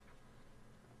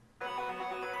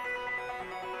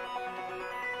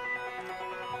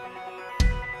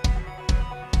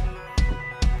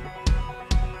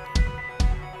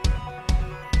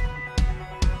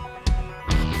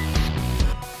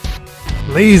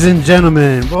Ladies and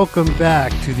gentlemen, welcome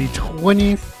back to the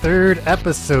 23rd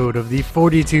episode of the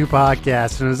 42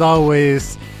 podcast. And as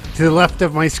always, to the left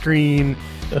of my screen,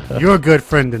 your good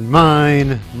friend and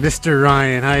mine, Mr.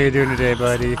 Ryan. How you doing today,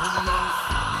 buddy?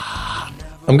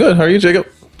 I'm good. How are you, Jacob?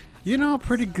 You know,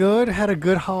 pretty good. Had a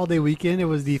good holiday weekend. It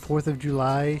was the 4th of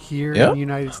July here in the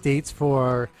United States for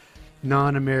our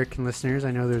non-American listeners.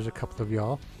 I know there's a couple of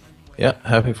y'all. Yeah,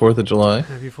 happy 4th of July.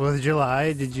 Happy 4th of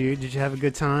July. Did you have a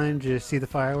good time? Did you see the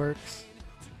fireworks?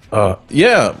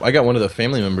 Yeah, I got one of the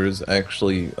family members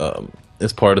actually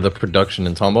as part of the production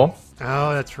in Tomball.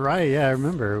 Oh, that's right. Yeah, I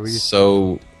remember.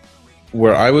 So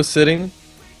where I was sitting,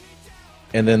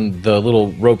 and then the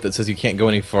little rope that says you can't go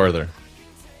any farther.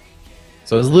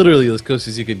 So it was literally as close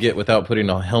as you could get without putting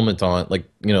a helmet on, like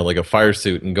a fire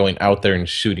suit, and going out there and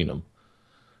shooting them.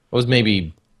 I was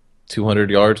maybe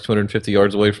 200 yards, 250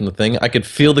 yards away from the thing. I could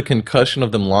feel the concussion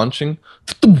of them launching.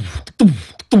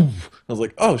 I was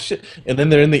like, oh shit. And then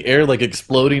they're in the air like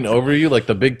exploding over you, like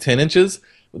the big 10 inches.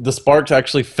 The sparks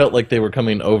actually felt like they were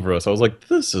coming over us. I was like,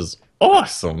 this is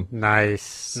awesome. Nice.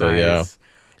 So nice.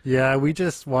 Yeah, we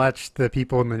just watched the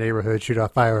people in the neighborhood shoot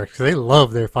off fireworks. They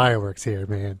love their fireworks here,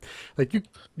 man. Like, did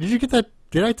you get that?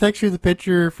 Did I text you the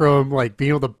picture from like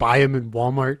being able to buy them in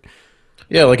Walmart?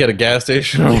 Yeah, like at a gas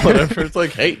station or whatever. It's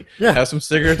like, hey, have some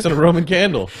cigarettes and a Roman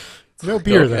candle. No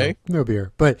beer, though. No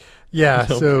beer. But, yeah,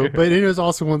 but it was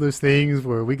also one of those things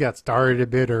where we got started a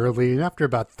bit early, and after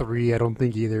about 3, I don't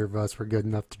think either of us were good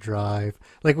enough to drive.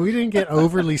 Like, we didn't get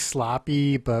overly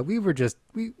sloppy, but we were just,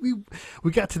 we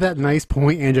got to that nice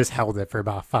point and just held it for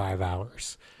about 5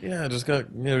 hours. Yeah,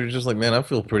 you're just like, man, I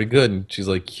feel pretty good. And she's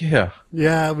like, yeah.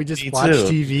 Yeah, we just watched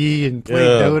TV and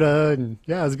played Dota, and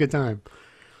yeah, it was a good time.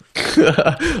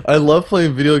 I love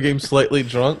playing video games slightly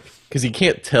drunk because you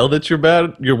can't tell that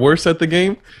you're worse at the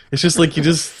game. It's just like you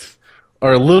just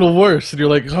are a little worse and you're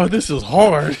like, oh, this is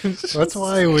hard. That's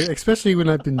why, especially when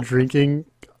I've been drinking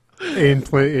and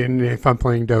if I'm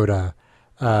playing Dota,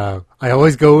 I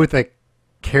always go with a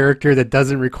character that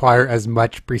doesn't require as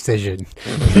much precision.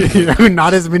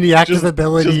 Not as many active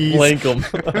abilities. Just blank them.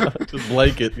 Just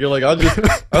blank it. You're like,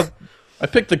 I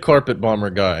picked the carpet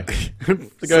bomber guy. The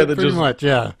guy that pretty much,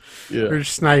 yeah. Or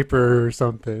sniper or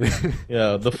something.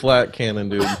 Yeah, the flat cannon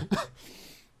dude.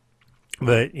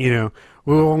 But, we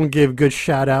want to give a good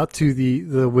shout out to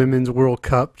the Women's World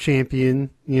Cup champion,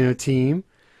 team.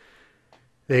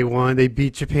 They won. They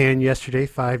beat Japan yesterday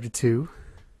 5-2.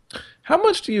 How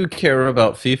much do you care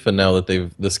about FIFA now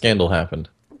that the scandal happened?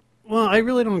 Well, I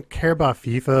really don't care about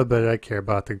FIFA, but I care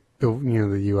about the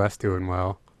US doing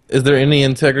well. Is there any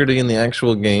integrity in the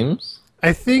actual games?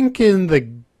 I think in the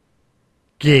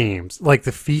games, like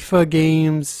the FIFA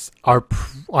games, are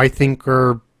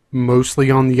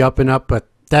mostly on the up and up, but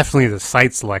definitely the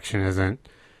site selection isn't.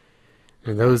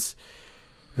 And those.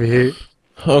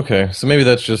 Okay, so maybe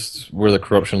that's just where the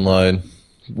corruption lied.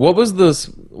 What's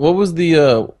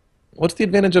the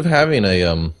advantage of having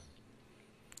a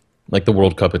like the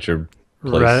World Cup at your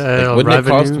place? Wouldn't it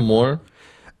cost more?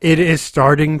 It is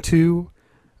starting to.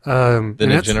 Then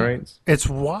it generates? It's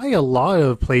why a lot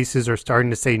of places are starting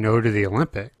to say no to the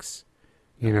Olympics.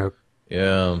 Yeah.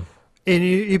 And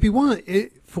if you want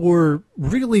it for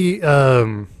really,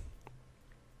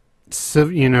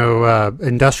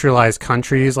 industrialized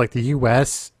countries like the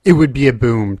U.S., it would be a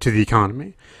boom to the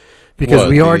economy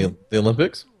because the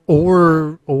Olympics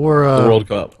or the World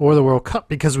Cup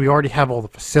because we already have all the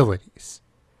facilities.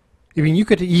 I mean, you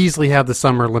could easily have the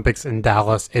Summer Olympics in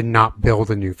Dallas and not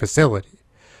build a new facility.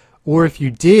 Or if you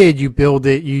did, you build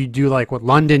it, you do like what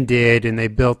London did, and they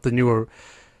built the new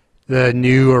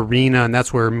arena, and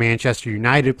that's where Manchester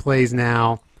United plays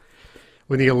now.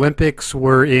 When the Olympics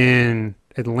were in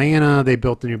Atlanta, they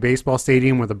built the new baseball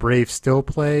stadium where the Braves still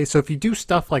play. So if you do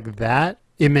stuff like that,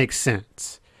 it makes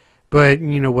sense. But,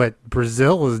 what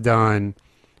Brazil has done,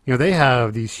 they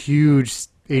have these huge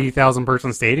 80,000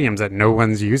 person stadiums that no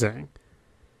one's using.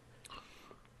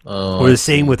 Or the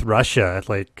same with Russia,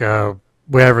 like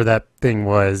whatever that thing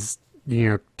was,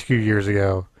 2 years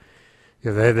ago.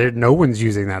 No one's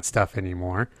using that stuff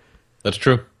anymore. That's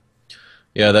true.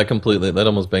 Yeah, that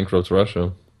almost bankrupts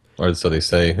Russia. Or so they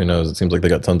say. Who knows? It seems like they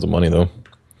got tons of money, though.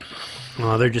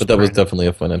 Well, they're just. But that was definitely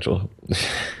a financial.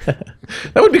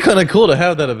 That would be kind of cool to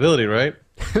have that ability, right?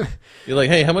 You're like,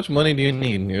 hey, how much money do you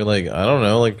need? And you're like, I don't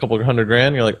know, like a couple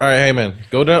 $100,000. You're like, all right, hey man,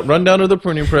 run down to the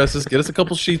printing presses, get us a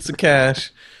couple sheets of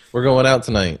cash. We're going out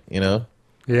tonight, Yeah,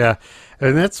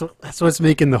 and that's what's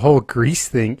making the whole Greece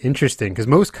thing interesting, because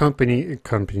most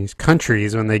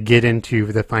countries, when they get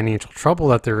into the financial trouble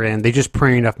that they're in, they just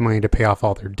print enough money to pay off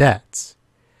all their debts.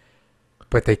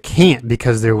 But they can't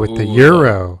because they're with the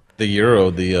euro.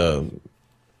 The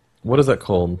What is that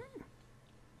called?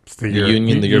 It's The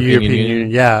Union, the European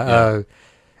Union? Yeah, Yeah.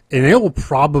 and it will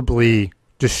probably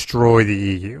destroy the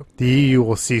EU. The EU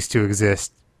will cease to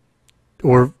exist,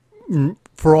 or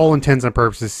for all intents and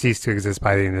purposes, cease to exist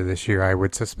by the end of this year, I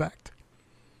would suspect.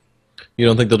 You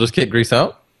don't think they'll just kick Greece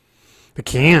out? They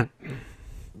can't.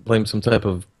 Blame some type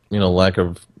of, lack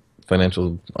of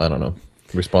financial, I don't know,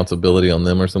 responsibility on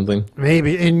them or something?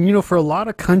 Maybe. And, for a lot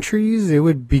of countries, it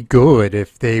would be good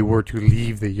if they were to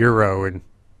leave the euro and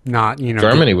not,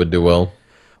 Germany would do well.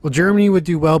 Well, Germany would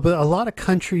do well, but a lot of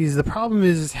countries, the problem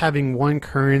is having one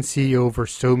currency over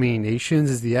so many nations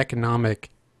is the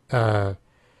economic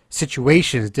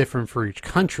situation is different for each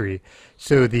country.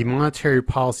 So the monetary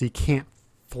policy can't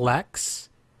flex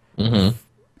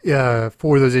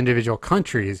for those individual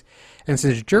countries. And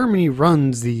since Germany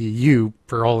runs the EU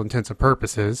for all intents and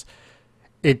purposes,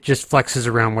 it just flexes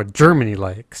around what Germany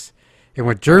likes. And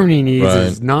what Germany needs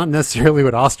is not necessarily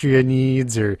what Austria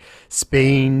needs or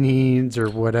Spain needs or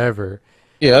whatever.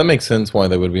 Yeah, that makes sense why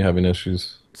they would be having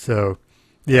issues. So,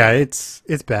 yeah, it's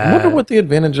bad. I wonder what the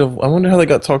advantage of... I wonder how they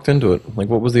got talked into it. Like,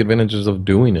 what was the advantages of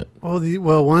doing it?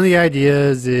 Well, one of the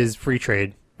ideas is free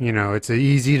trade. It's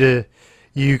easy to...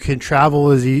 You can travel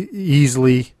as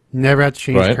easily, never have to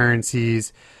change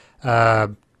currencies,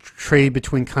 trade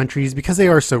between countries because they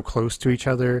are so close to each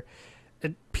other.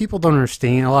 People don't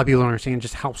understand. A lot of people don't understand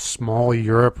just how small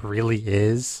Europe really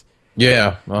is.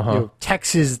 Yeah.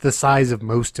 Texas is the size of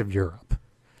most of Europe.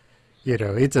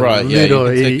 It's a Right,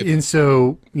 little. yeah, and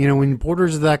so, when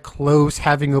borders are that close,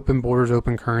 having open borders,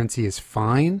 open currency is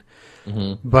fine.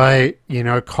 But,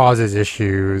 it causes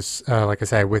issues, like I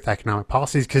said, with economic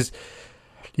policies because,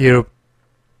 you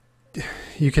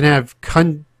can have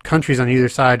countries on either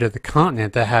side of the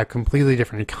continent that have completely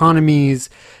different economies.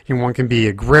 One can be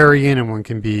agrarian and one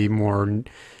can be more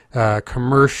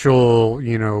commercial,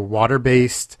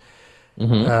 water-based.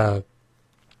 And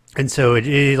so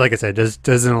it like I said,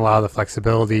 doesn't allow the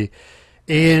flexibility.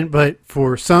 But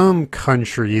for some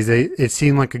countries, it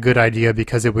seemed like a good idea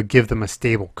because it would give them a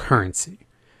stable currency.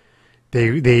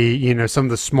 They some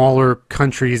of the smaller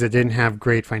countries that didn't have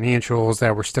great financials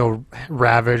that were still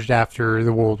ravaged after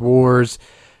the World Wars,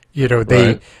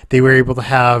 they were able to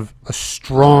have a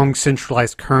strong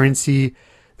centralized currency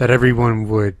that everyone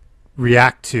would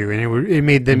react to, and it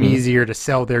made them easier to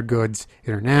sell their goods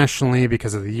internationally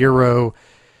because of the euro.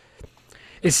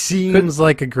 It seems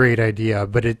like a great idea,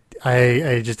 but it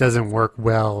just doesn't work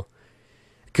well.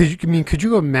 Could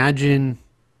you imagine?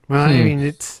 Well,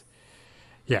 it's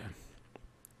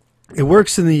it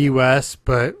works in the U.S.,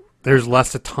 but there's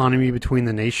less autonomy between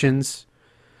the nations.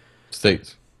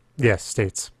 States. Yes,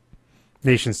 states.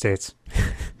 Nation states.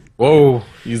 Whoa,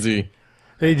 easy.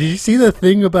 Hey, did you see the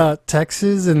thing about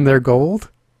Texas and their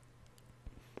gold?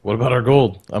 What about our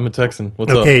gold? I'm a Texan.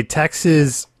 What's up? Okay,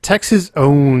 Texas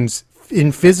owns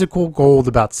in physical gold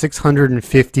about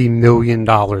 $650 million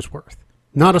worth.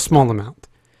 Not a small amount.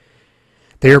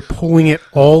 They are pulling it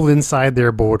all inside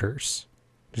their borders.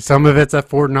 Some of it's at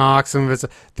Fort Knox. Some of it's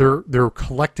they're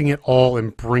collecting it all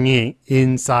and bringing it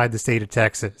inside the state of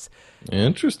Texas.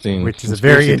 Interesting. Which is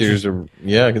very theories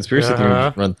conspiracy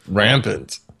theories run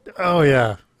rampant. Oh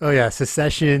yeah.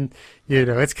 Secession.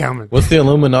 It's coming. What's the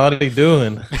Illuminati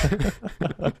doing?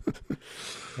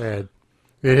 Man.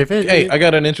 Hey, I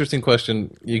got an interesting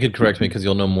question. You could correct me because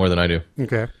you'll know more than I do.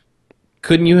 Okay.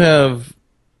 Couldn't you have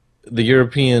the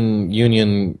European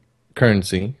Union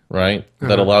currency, right?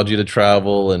 That allowed you to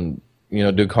travel and,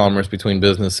 do commerce between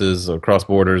businesses across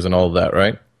borders and all of that,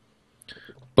 right?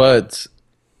 But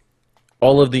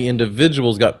all of the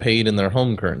individuals got paid in their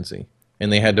home currency,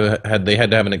 and they had to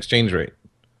have an exchange rate.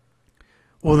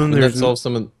 Well, then there's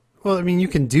some. Well, you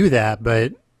can do that,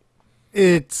 but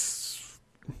it's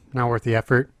not worth the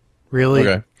effort, really.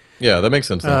 Okay. Yeah, that makes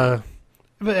sense. But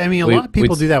a lot of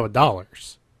people do that with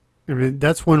dollars.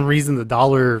 That's one reason the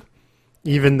dollar,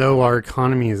 even though our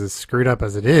economy is as screwed up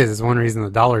as it is one reason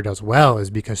the dollar does well is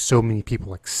because so many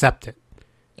people accept it.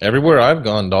 Everywhere I've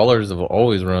gone, dollars have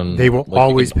always run. They will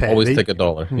always pay. Always take a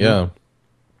dollar. Yeah.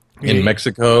 In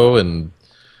Mexico and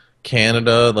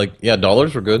Canada,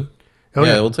 dollars were good. Oh,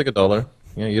 yeah, we'll take a dollar.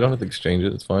 Yeah, you don't have to exchange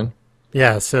it. It's fine.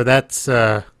 Yeah, so that's.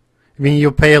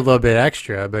 You'll pay a little bit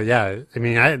extra, but yeah,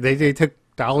 they took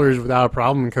dollars without a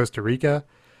problem in Costa Rica.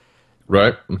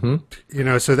 Right.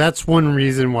 Mm-hmm. So that's one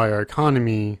reason why our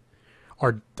economy,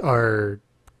 our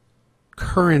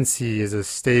currency is as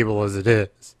stable as it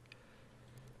is.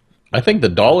 I think the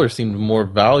dollar seemed more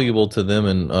valuable to them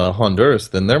in Honduras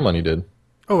than their money did.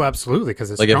 Oh, absolutely,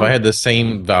 because it's if I had the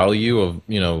same value of,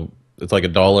 it's like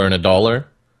 $1 and $1,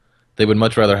 they would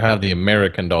much rather have the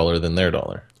American dollar than their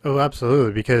dollar. Oh,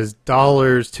 absolutely, because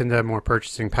dollars tend to have more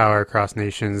purchasing power across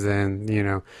nations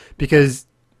than, because,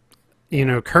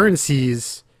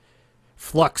 currencies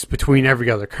flux between every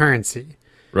other currency.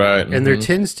 Right. And there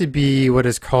tends to be what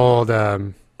is called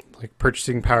like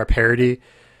purchasing power parity.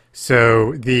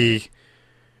 So it'll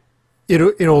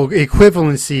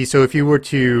equivalency. So if you were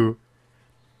to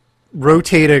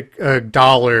rotate a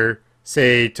dollar,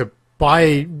 say to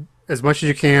buy as much as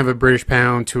you can of a British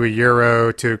pound to a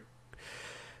euro to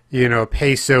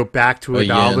peso back to a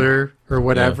dollar or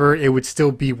whatever, it would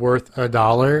still be worth $1.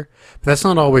 But that's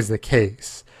not always the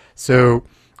case. So,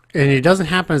 and it doesn't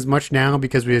happen as much now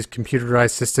because we have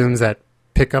computerized systems that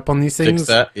pick up on these things. Fix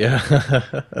that,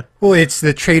 yeah. Well, it's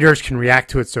the traders can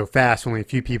react to it so fast. Only a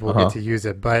few people get to use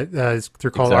it, but they're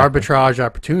called arbitrage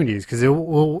opportunities because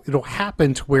it'll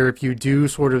happen to where if you do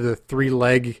sort of the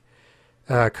three-leg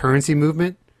currency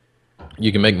movement,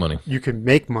 you can make money. You can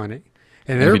make money.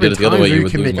 And there have been times where you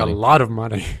can make a lot of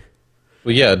money.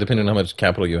 Well, yeah, depending on how much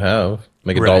capital you have.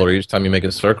 Make $1 each time you make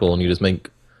a circle, and you just make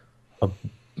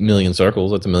 1,000,000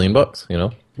 circles. That's $1 million,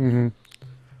 Mm-hmm.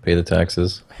 Pay the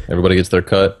taxes. Everybody gets their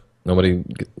cut. Nobody,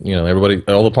 everybody,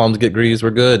 all the palms get greased.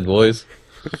 We're good, boys.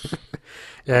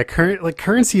 Yeah,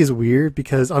 currency is weird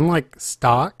because unlike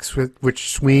stocks,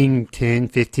 which swing 10,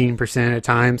 15% at a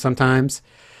time sometimes,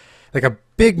 like a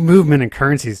big movement in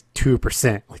currency is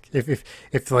 2%. Like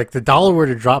if like the dollar were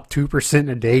to drop 2%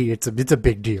 a day, it's a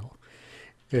big deal.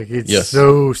 Like it's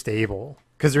so stable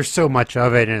because there's so much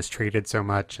of it and it's traded so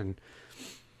much. And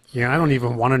I don't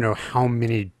even want to know how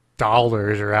many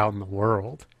dollars are out in the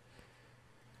world.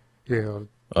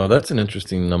 Oh, that's an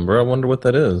interesting number. I wonder what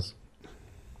that is.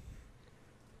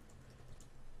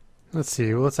 Let's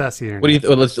see. Well, let's ask the internet. What do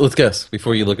you? Let's guess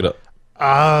before you look it up.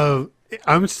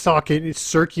 I'm talking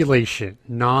circulation,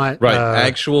 not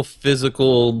actual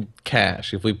physical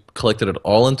cash. If we collected it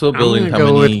all into a building, I'm gonna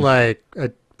go with like a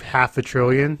 $500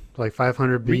 billion, like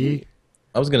 500 B.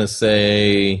 I was gonna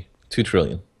say 2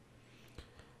 trillion.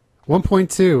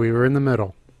 1.2. We were in the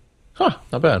middle. Huh?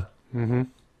 Not bad. Mm-hmm.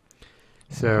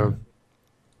 So,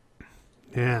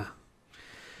 yeah.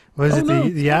 What is it?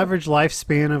 The average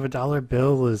lifespan of a dollar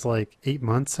bill is like 8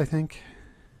 months, I think.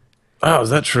 Oh,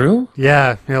 is that true?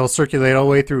 Yeah, it'll circulate all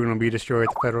the way through and it'll be destroyed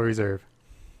at the Federal Reserve.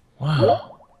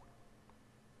 Wow.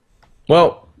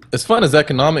 Well, as fun as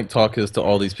economic talk is to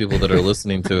all these people that are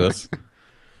listening to us,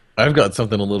 I've got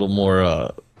something a little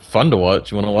more fun to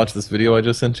watch. You want to watch this video I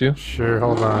just sent you? Sure,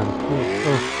 hold on.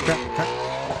 Crap.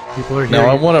 People are here. Now,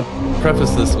 I want to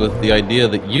preface this with the idea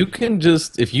that you can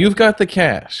just, if you've got the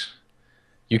cash,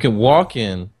 you can walk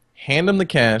in, hand them the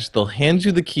cash, they'll hand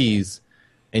you the keys,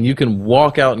 and you can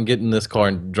walk out and get in this car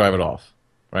and drive it off,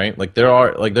 right? Like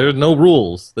there's no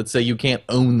rules that say you can't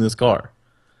own this car.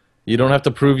 You don't have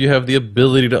to prove you have the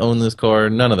ability to own this car.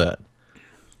 None of that.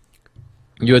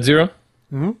 You at 0?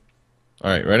 Mm-hmm.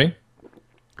 All right, ready?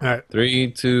 All right.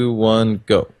 3, 2, 1,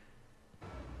 go.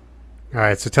 All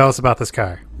right. So tell us about this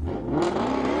car.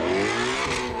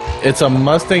 It's a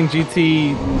Mustang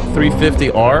GT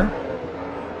 350R,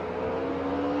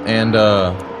 and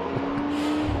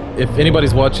if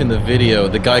anybody's watching the video,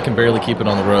 the guy can barely keep it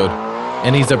on the road.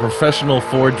 And he's a professional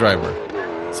Ford driver.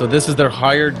 So this is their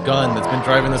hired gun that's been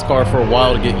driving this car for a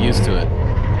while to get used to it.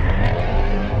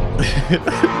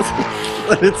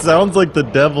 It sounds like the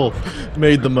devil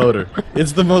made the motor.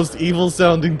 It's the most evil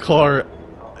sounding car.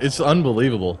 It's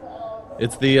unbelievable.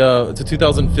 It's it's a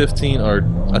 2015, or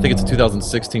I think it's a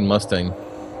 2016 Mustang.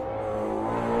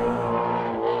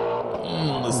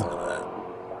 Listen to that.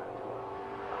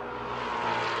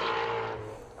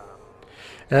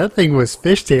 That thing was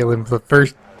fishtailing for the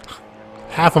first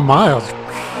half a mile.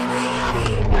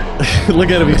 Look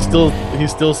at him.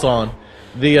 He's still sawing.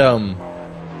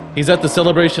 He's at the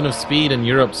celebration of speed in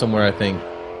Europe somewhere, I think.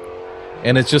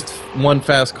 And it's just one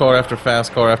fast car after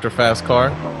fast car after fast car.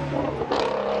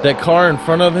 That car in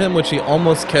front of him, which he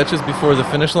almost catches before the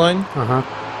finish line,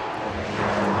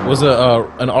 was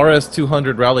an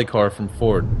RS200 rally car from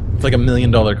Ford. It's like $1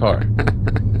 million car.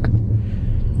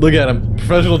 Look at him,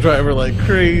 professional driver like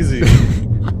crazy.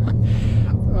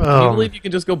 Can you believe you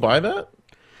can just go buy that?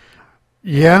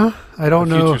 Yeah, I don't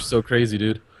know. The future's so crazy,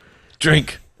 dude.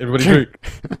 Drink. Everybody drink.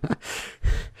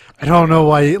 I don't know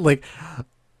why, like,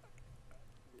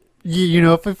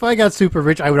 if I got super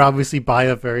rich, I would obviously buy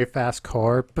a very fast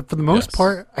car. But for the most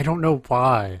part, I don't know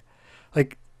why.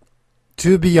 Like,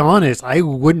 to be honest, I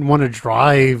wouldn't want to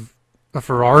drive a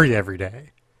Ferrari every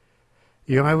day.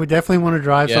 I would definitely want to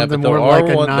drive something more like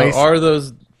a nice...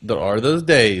 There are those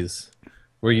days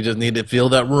where you just need to feel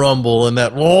that rumble and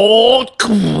that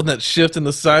and that shift in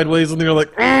the sideways, and you're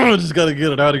like, oh, just got to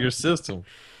get it out of your system.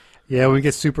 Yeah, when we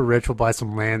get super rich, we'll buy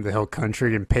some land in the hill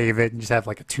country and pave it, and just have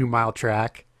like a 2-mile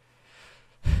track.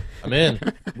 I'm in.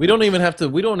 We don't even have to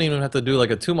do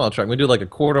like a 2-mile track. We do like a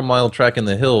 1/4-mile track in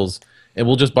the hills, and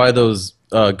we'll just buy those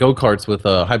go-karts with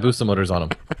Hayabusa motors on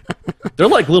them. They're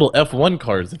like little F1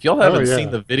 cars. If y'all haven't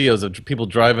seen the videos of people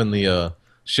driving the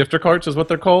shifter carts, is what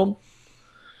they're called.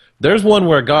 There's one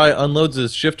where a guy unloads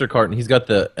his shifter cart, and he's got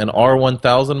an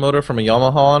R1000 motor from a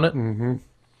Yamaha on it. Mm-hmm.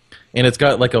 And it's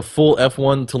got like a full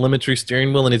F1 telemetry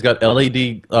steering wheel, and he's got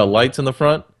LED lights in the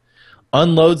front.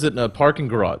 Unloads it in a parking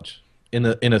garage in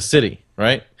a city,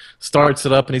 right? Starts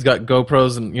it up, and he's got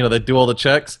GoPros, and they do all the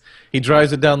checks. He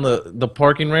drives it down the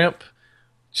parking ramp,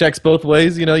 checks both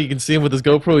ways. You can see him with his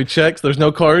GoPro. He checks. There's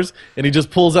no cars, and he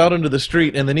just pulls out into the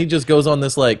street, and then he just goes on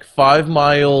this like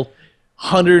 5-mile,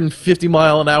 150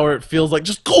 mile an hour. It feels like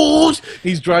just gosh.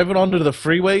 He's driving onto the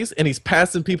freeways, and he's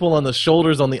passing people on the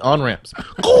shoulders on the on ramps.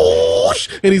 Gosh,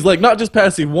 and he's like not just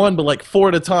passing one, but like 4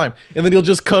 at a time. And then he'll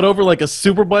just cut over like a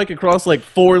super bike across like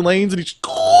 4 lanes, and he's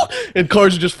and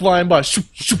cars are just flying by. Shoop,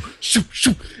 shoop, shoop,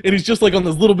 shoop. And he's just like on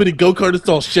this little bitty go kart. It's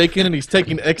all shaking, and he's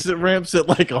taking exit ramps at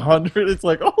like 100. It's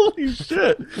like holy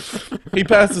shit. He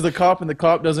passes the cop, and the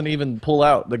cop doesn't even pull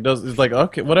out. It's like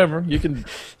okay, whatever. You can.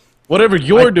 Whatever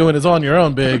you're doing is on your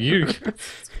own, Big.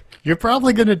 You're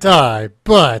probably going to die,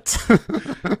 but...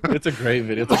 It's a great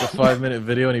video. It's like a 5-minute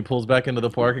video, and he pulls back into the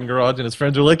parking garage, and his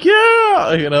friends are like,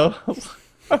 yeah!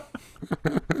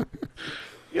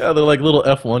 Yeah, they're like little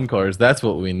F1 cars. That's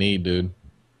what we need, dude.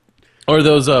 Or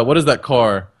those, what is that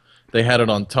car? They had it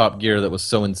on Top Gear that was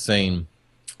so insane.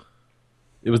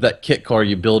 It was that kit car.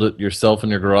 You build it yourself in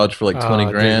your garage for like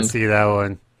 20 grand. I didn't see that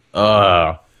one.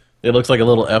 It looks like a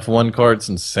little F1 car. It's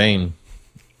insane.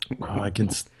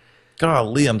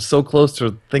 Golly, I'm so close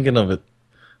to thinking of it.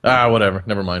 Whatever.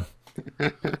 Never mind.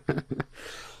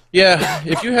 Yeah,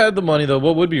 if you had the money, though,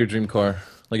 what would be your dream car?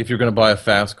 Like, if you're going to buy a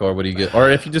fast car, what do you get? Or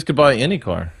if you just could buy any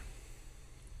car?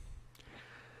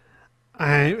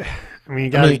 I mean, you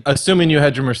gotta... assuming you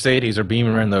had your Mercedes or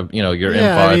Beamer and your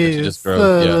M5 that you just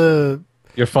drove.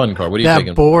 Your fun car. What are you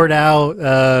thinking? That bored out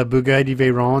Bugatti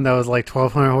Veyron that was like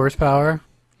 1,200 horsepower.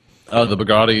 Oh, the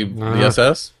Bugatti, the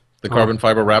SS? The carbon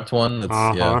fiber wrapped one?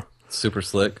 That's super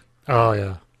slick. Oh,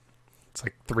 yeah. It's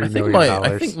like $3 million.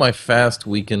 I think my fast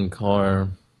weekend car...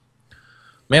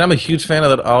 Man, I'm a huge fan of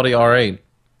that Audi R8.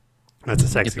 That's a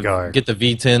sexy car. Get the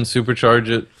V10, supercharge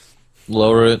it,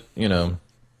 lower it,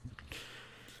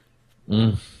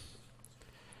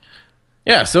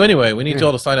 Yeah, so anyway, we need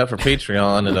y'all to sign up for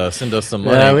Patreon and send us some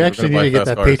money. Yeah, we actually need to get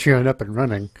that Patreon up and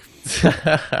running.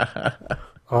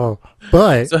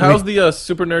 But... So how's the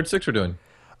Super Nerd Sixer doing?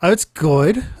 It's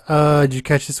good. Did you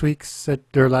catch this week's,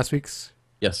 or last week's?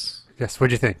 Yes. Yes,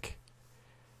 what'd you think?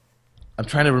 I'm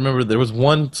trying to remember. There was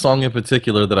one song in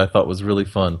particular that I thought was really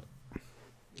fun.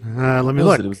 Let me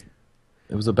look.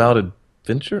 It was about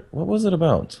adventure? What was it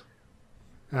about?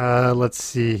 Let's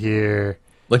see here.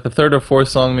 Like the 3rd or 4th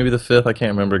song, maybe the 5th. I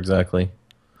can't remember exactly.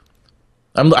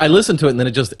 I listened to it, and then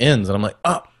it just ends, and I'm like,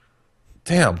 oh,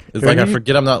 damn. It's like I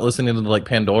forget I'm not listening to like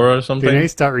Pandora or something. Can I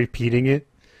start repeating it?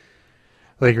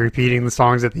 Like repeating the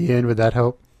songs at the end, would that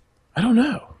help? I don't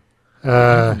know.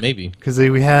 Maybe. Because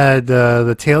we had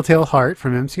the Telltale Heart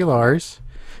from MC Lars,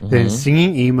 then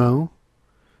Singing Emo,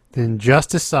 then Just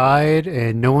Decide,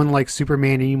 and No One Likes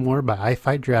Superman Anymore by I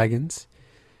Fight Dragons,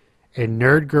 and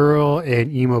Nerd Girl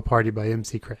and Emo Party by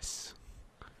MC Chris.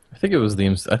 I think it was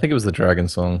the Dragon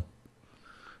song.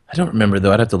 I don't remember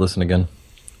though. I'd have to listen again.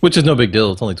 Which is no big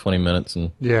deal. It's only 20 minutes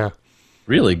and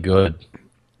really good.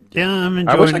 Yeah, I'm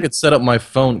enjoying I wish I could set up my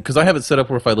phone, because I have it set up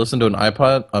where if I listen to a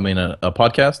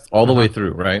podcast all the way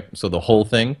through, right? So the whole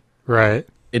thing, right?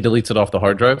 It deletes it off the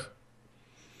hard drive,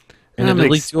 and it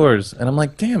deletes yours. And I'm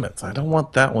like, damn it, I don't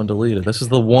want that one deleted. This is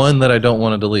the one that I don't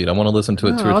want to delete. I want to listen to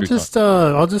it 2 or 3 times.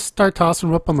 I'll just start tossing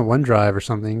them up on the OneDrive or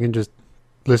something. You can just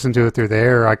listen to it through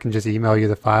there, or I can just email you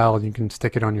the file and you can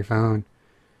stick it on your phone.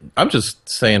 I'm just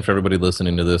saying for everybody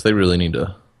listening to this, they really need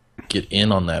to get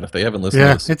in on that if they haven't listened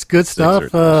to this. Yeah, it's good stuff.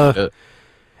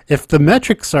 If the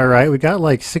metrics are right, we got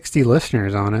like 60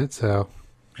 listeners on it, so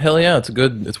hell yeah,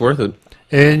 it's worth it.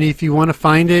 And if you want to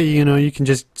find it, you can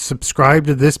just subscribe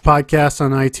to this podcast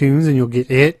on iTunes and you'll get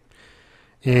it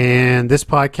and this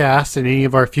podcast and any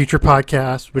of our future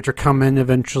podcasts, which are coming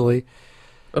eventually.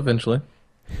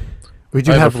 We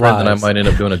do have a friend lives. that I might end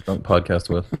up doing a drunk podcast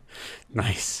with.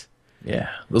 Nice. Yeah,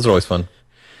 those are always fun.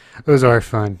 Those are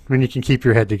fun when you can keep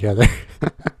your head together.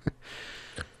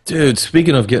 Dude,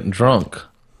 speaking of getting drunk,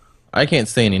 I can't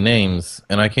say any names,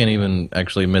 and I can't even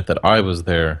actually admit that I was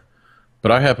there.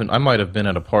 But I might have been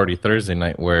at a party Thursday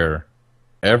night where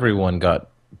everyone got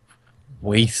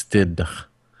wasted.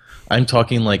 I'm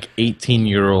talking like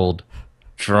 18-year-old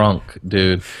drunk,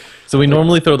 dude. So we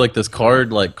normally throw like this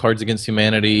card, like Cards Against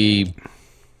Humanity.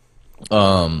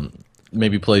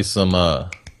 Maybe play some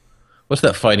what's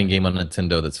that fighting game on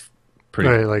Nintendo that's pretty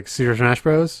Right, like Super Smash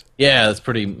Bros. yeah, that's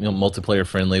pretty multiplayer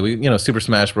friendly. Super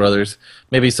Smash Brothers,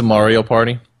 maybe some Mario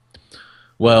Party.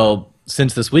 Well,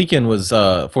 since this weekend was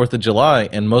 4th of July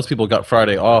and most people got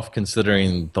Friday off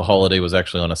considering the holiday was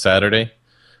actually on a Saturday.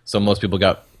 So most people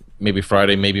got maybe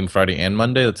Friday and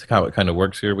Monday. That's how it kind of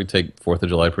works here. We take 4th of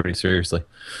July pretty seriously.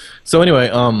 So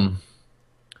anyway,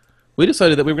 we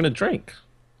decided that we were going to drink.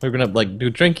 We were going to like do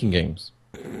drinking games.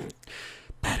 Bad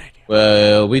idea.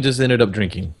 Well, we just ended up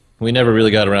drinking. We never really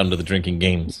got around to the drinking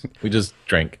games. We just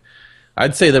drank.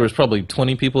 I'd say there was probably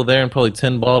 20 people there and probably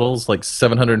 10 bottles, like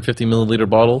 750 milliliter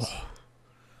bottles.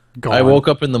 Gone. I woke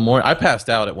up in the morning. I passed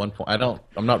out at one point.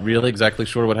 I'm not really exactly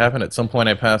sure what happened. At some point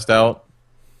I passed out,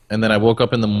 and then I woke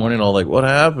up in the morning all like, what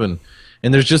happened?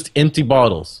 And there's just empty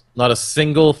bottles. Not a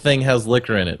single thing has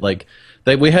liquor in it. Like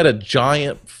we had a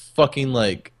giant fucking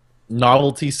like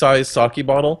novelty size sake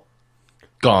bottle.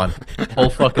 Gone. Whole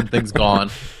fucking thing's gone.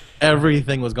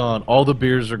 Everything was gone. All the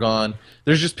beers are gone.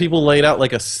 There's just people laid out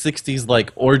like a 60s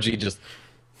like orgy, just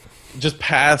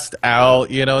passed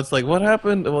out. It's like, what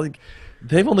happened? Like,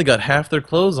 they've only got half their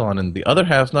clothes on, and the other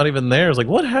half's not even there. It's like,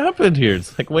 what happened here?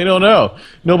 It's like, we don't know.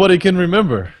 Nobody can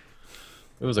remember.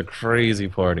 It was a crazy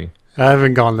party. I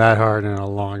haven't gone that hard in a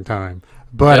long time,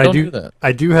 but Yeah, don't do that.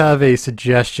 I do have a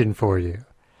suggestion for you.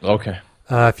 Okay.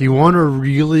 If you want a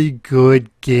really good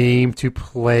game to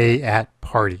play at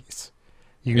parties,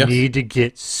 you Yes. need to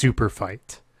get Super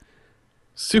Fight.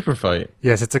 Super fight.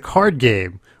 Yes, it's a card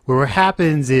game where what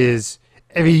happens is,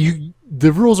 I mean,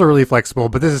 the rules are really flexible,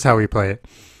 but this is how we play it.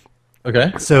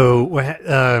 Okay. So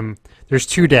there's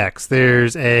two decks.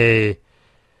 There's a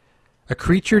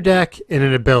creature deck and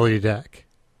an ability deck.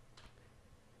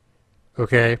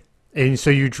 Okay, and so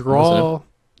you draw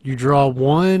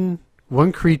one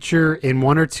creature and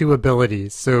one or two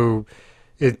abilities. So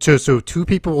two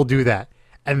people will do that,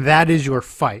 and that is your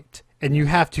fight. And you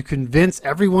have to convince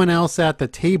everyone else at the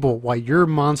table why your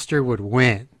monster would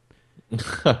win.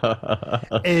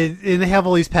 and they have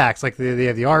all these packs. Like they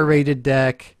have the R-rated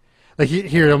deck. Like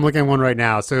here, I'm looking at one right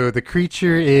now. So the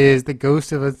creature is the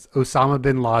ghost of Osama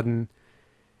bin Laden.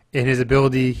 In his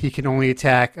ability, he can only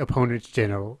attack opponent's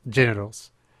genitals.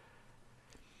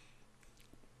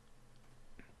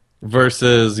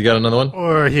 Versus, you got another one?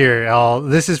 Or here,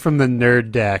 this is from the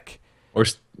nerd deck. Or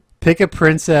Pick a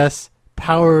princess.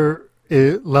 Power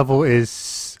level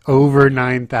is over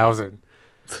 9,000.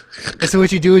 So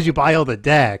what you do is you buy all the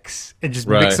decks and just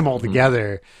mix them all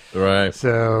together. Right.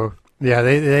 So yeah,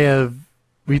 they have.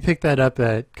 We picked that up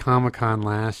at Comic-Con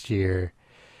last year.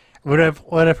 What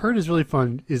I've heard is really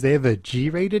fun is they have a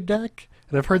G-rated deck,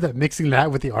 and I've heard that mixing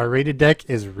that with the R-rated deck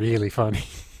is really funny.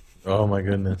 Oh my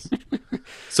goodness.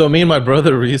 So me and my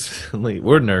brother recently,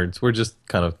 we're nerds. We're just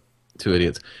kind of two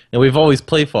idiots. And we've always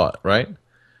play fought, right?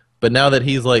 But now that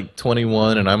he's like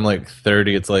 21 and I'm like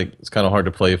 30, it's kind of hard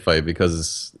to play fight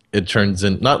because it turns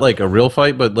in not like a real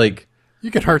fight, but like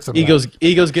You could hurt someone.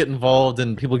 egos get involved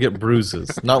and people get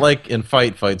bruises. Not like in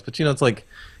fights, but it's like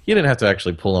you didn't have to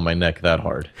actually pull on my neck that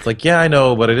hard. It's like, yeah, I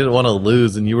know, but I didn't want to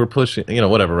lose and you were pushing,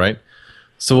 whatever, right?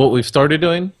 So what we've started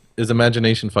doing is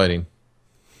imagination fighting.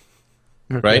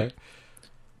 Okay. Right?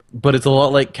 But it's a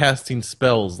lot like casting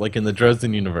spells, like in the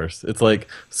Dresden universe. It's like,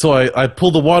 so I pull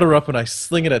the water up and I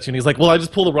sling it at you, and he's like, well, I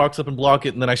just pull the rocks up and block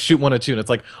it, and then I shoot one at you, and it's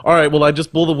like, all right, well, I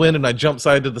just pull the wind and I jump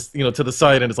side to the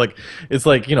side, and it's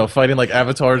like fighting like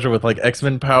avatars or with like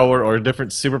X-Men power or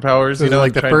different superpowers. So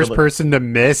like the first person to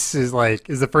miss is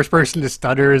the first person to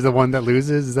stutter is the one that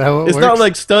loses. Is that how it works? It's not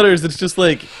like stutters. It's just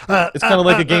like it's kind of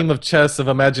like a game of chess of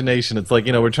imagination. It's like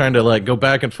we're trying to like go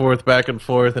back and forth,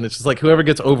 and it's just like whoever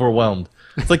gets overwhelmed.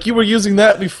 It's like you were using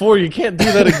that before. You can't do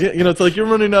that again. It's like you're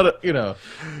running out of.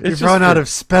 You've run out of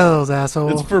spells, asshole.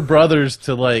 It's for brothers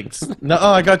to like. No,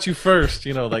 I got you first.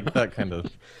 Like that kind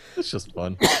of. It's just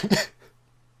fun.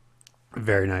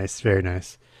 Very nice. Very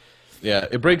nice. Yeah,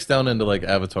 it breaks down into like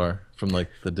Avatar from like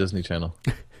the Disney Channel,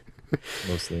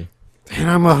 mostly.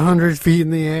 And I'm 100 feet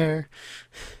in the air.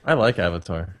 I like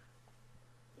Avatar.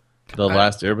 The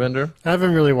Last Airbender. I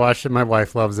haven't really watched it. My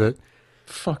wife loves it.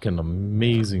 Fucking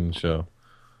amazing show.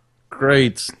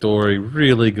 Great story,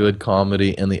 really good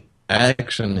comedy, and the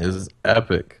action is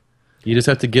epic. You just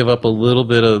have to give up a little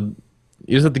bit of.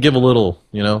 You just have to give a little.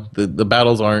 The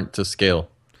battles aren't to scale.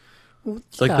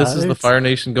 It's like this is the Fire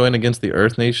Nation going against the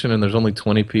Earth Nation, and there's only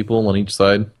 20 people on each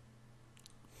side.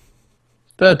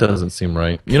 That doesn't seem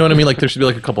right. You know what I mean? Like there should be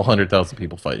like a couple 100,000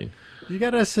 people fighting. You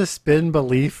gotta suspend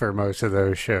belief for most of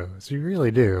those shows. You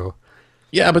really do.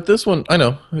 Yeah, but this one, I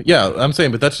know. Yeah, I'm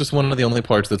saying, but that's just one of the only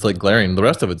parts that's like glaring. The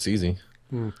rest of it's easy.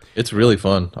 It's really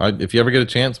fun. If you ever get a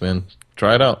chance, man,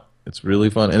 try it out. It's really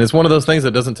fun, and it's one of those things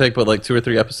that doesn't take but like 2 or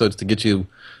 3 episodes to get you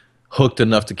hooked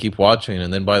enough to keep watching,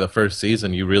 and then by the first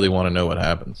season, you really want to know what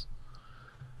happens.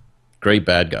 Great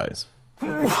bad guys.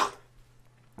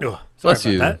 Oh, Bless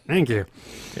you. That. Thank you.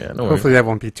 Yeah, no worries. Hopefully that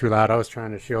won't be too loud. I was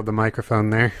trying to shield the microphone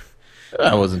there.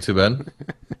 That wasn't too bad.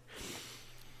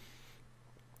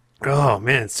 Oh,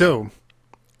 man. So,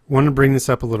 want to bring this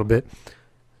up a little bit.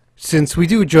 Since we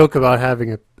do joke about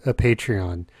having a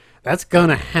Patreon, that's going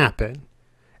to happen.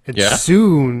 And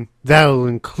soon that'll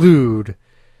include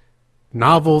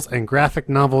novels and graphic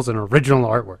novels and original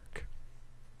artwork.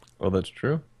 Well, that's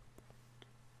true.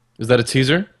 Is that a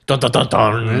teaser? Dun, dun, dun,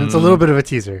 dun. And it's a little bit of a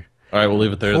teaser. All right, we'll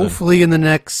leave it there. Hopefully in the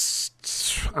next...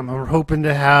 I'm hoping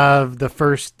to have the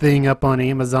first thing up on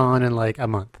Amazon in like a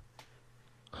month.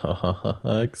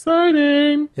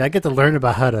 Exciting. Yeah, I get to learn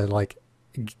about how to like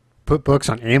put books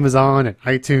on Amazon and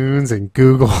iTunes and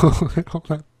Google and all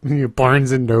that.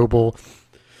 Barnes and Noble.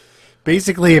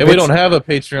 Basically, we don't have a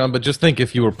Patreon, but just think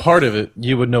if you were part of it,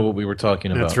 you would know what we were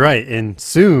talking about. That's right, and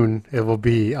soon it will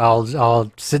be.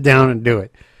 I'll sit down and do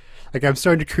it. Like I'm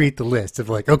starting to create the list of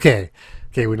like, okay,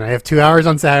 when I have 2 hours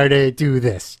on Saturday, do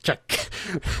this, check,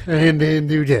 and then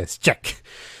do this, check.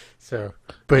 So,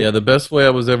 but yeah, the best way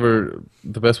I was ever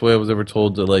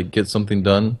told to like get something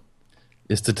done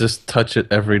is to just touch it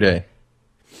every day.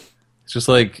 It's just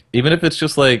like, even if it's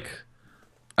just like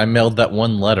I mailed that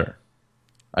one letter.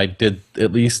 I did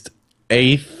at least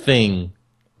a thing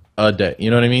a day. You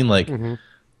know what I mean? Like,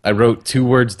 I wrote 2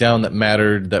 words down that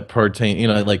mattered, that pertain. You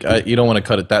know, like you don't want to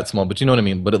cut it that small, but you know what I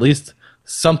mean. But at least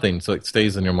something, so it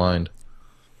stays in your mind.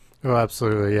 Oh,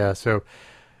 absolutely, yeah. So,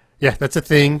 yeah, that's a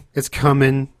thing. It's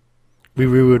coming. We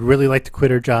would really like to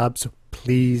quit our jobs, so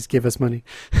please give us money.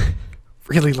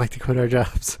 Really like to quit our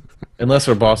jobs. Unless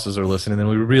our bosses are listening, then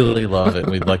we really love it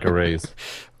and we'd like a raise.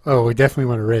 Oh, we definitely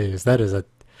want a raise. That is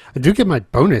I do get my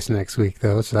bonus next week,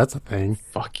 though, so that's a thing.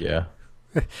 Fuck yeah.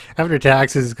 After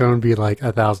taxes, it's going to be like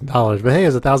 $1,000. But hey,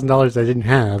 it's $1,000 I didn't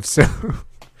have, so...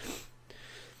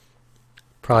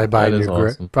 Probably buy the new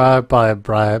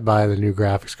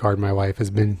graphics card my wife has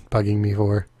been bugging me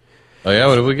for. Oh yeah,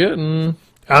 what are we getting?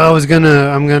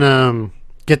 I'm gonna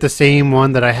get the same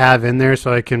one that I have in there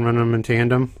so I can run them in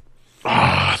tandem.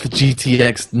 The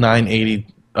GTX 980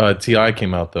 Ti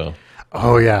came out though.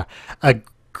 Oh yeah, a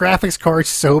graphics card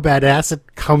so badass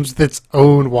it comes with its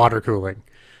own water cooling.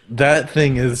 That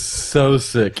thing is so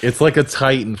sick. It's like a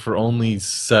Titan for only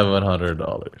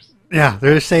 $700. Yeah,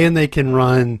 they're saying they can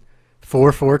run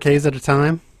 4 4Ks at a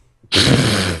time.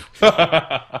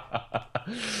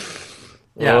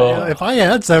 Yeah, oh. If I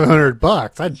had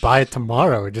 $700, I'd buy it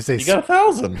tomorrow and just say, "You got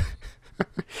 1,000."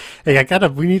 Hey, I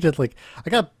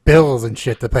got bills and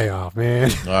shit to pay off,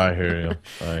 man. I hear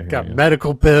you. Got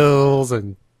medical bills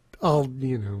and all,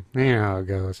 you know how it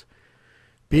goes.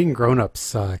 Being grown up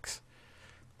sucks.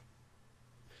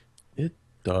 It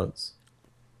does.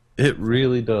 It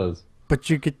really does. But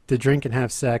you get to drink and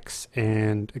have sex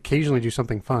and occasionally do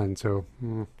something fun, so...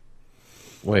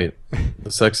 Wait, the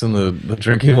sex and the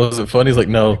drinking wasn't fun? He's like,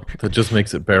 no, that just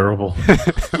makes it bearable.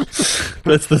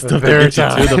 That's the stuff that gets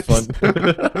you to the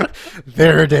fun.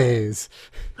 There are days.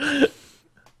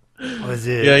 Was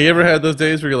it? Yeah, you ever had those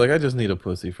days where you're like, I just need a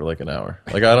pussy for like an hour.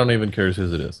 Like, I don't even care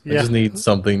whose it is. I just need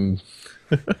something.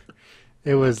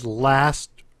 It was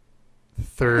last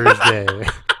Thursday.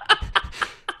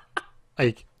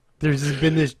 Like, there's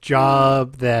been this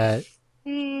job that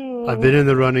I've been in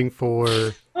the running for,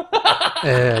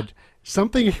 and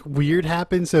something weird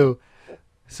happened. So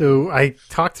I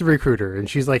talked to the recruiter, and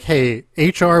she's like, hey,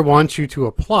 HR wants you to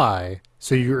apply,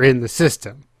 so you're in the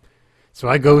system. So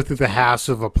I go through the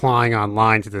hassle of applying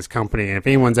online to this company, and if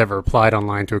anyone's ever applied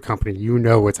online to a company, you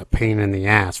know it's a pain in the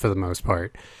ass for the most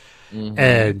part. Mm-hmm.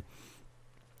 And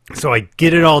so I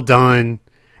get it all done.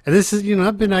 And this is,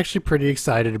 I've been actually pretty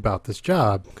excited about this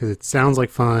job because it sounds like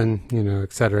fun,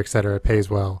 et cetera, et cetera. It pays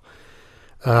well.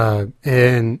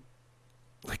 And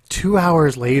like 2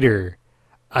 hours later,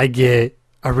 I get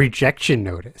a rejection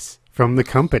notice from the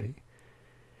company.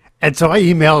 And so I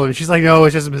emailed her. She's like, no,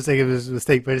 it's just a mistake. It was a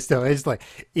mistake. But it's like,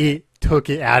 it took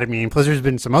it out of me. And plus there's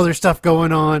been some other stuff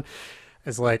going on.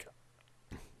 It's like,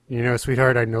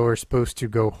 sweetheart, I know we're supposed to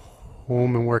go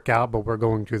home and work out, but we're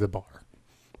going to the bar.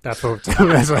 That's what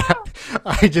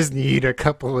I just need a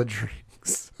couple of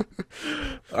drinks.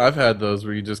 I've had those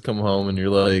where you just come home and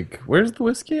you're like, where's the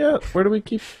whiskey at? Where do we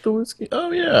keep the whiskey?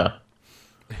 Oh, yeah.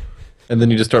 And then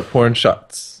you just start pouring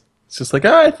shots. It's just like,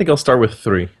 I think I'll start with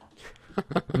 3.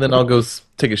 And then I'll go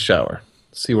take a shower.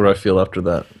 See where I feel after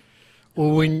that.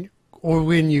 Or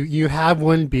when you have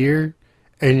one beer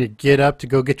and you get up to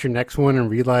go get your next one and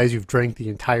realize you've drank the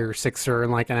entire sixer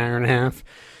in like an hour and a half.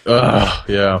 Ugh,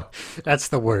 yeah. That's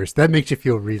the worst. That makes you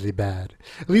feel really bad.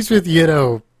 At least with,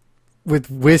 with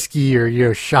whiskey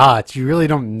or, shots, you really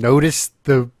don't notice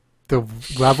the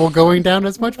level going down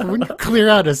as much. But when you clear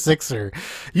out a sixer,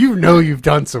 you know you've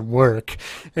done some work.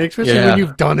 And especially when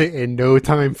you've done it in no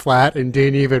time flat and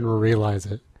didn't even realize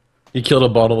it. You killed a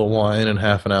bottle of wine in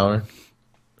half an hour.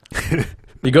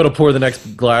 You go to pour the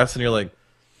next glass and you're like,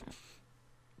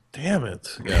 damn it.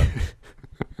 Yeah.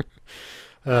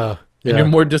 Yeah. And you're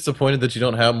more disappointed that you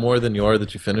don't have more than you are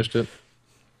that you finished it.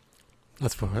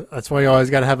 That's why you always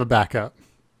got to have a backup.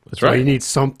 That's right. You need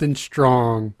something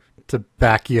strong to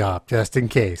back you up, just in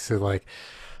case. So like,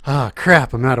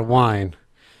 crap, I'm out of wine.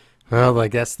 Well, I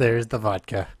guess there's the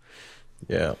vodka.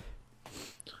 Yeah.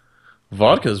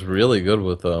 Vodka's really good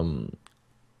with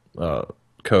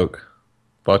Coke.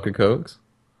 Vodka Cokes.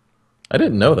 I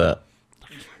didn't know that.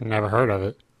 Never heard of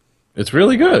it. It's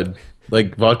really good.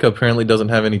 Like, vodka apparently doesn't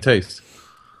have any taste.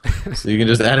 So you can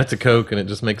just add it to Coke and it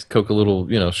just makes Coke a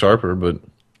little, sharper, but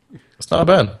it's not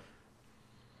bad.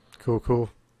 Cool.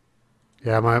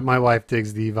 Yeah, my wife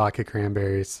digs the vodka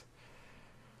cranberries.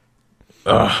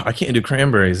 I can't do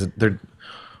cranberries. They're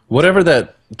whatever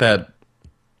that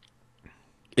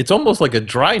it's almost like a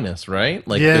dryness, right?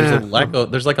 Like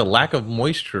there's like a lack of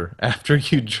moisture after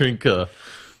you drink a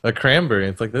cranberry.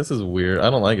 It's like, this is weird. I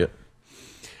don't like it.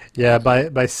 Yeah,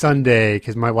 by Sunday,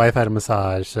 because my wife had a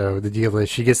massage, so the deal is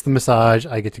she gets the massage,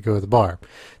 I get to go to the bar.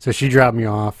 So she dropped me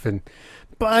off, and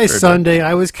by Sunday,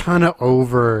 I was kind of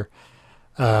over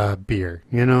beer.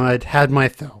 I'd had my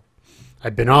fill.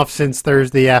 I'd been off since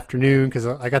Thursday afternoon, because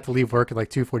I got to leave work at like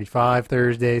 2:45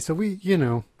 Thursday, so we,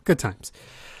 good times.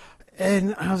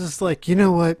 And I was just like, you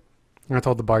know what? And I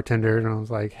told the bartender, and I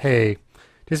was like, hey,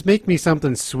 just make me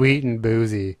something sweet and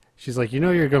boozy. She's like,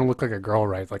 you're going to look like a girl,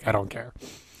 right? It's like, I don't care.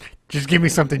 Just give me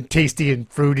something tasty and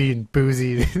fruity and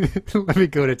boozy. Let me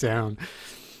go to town.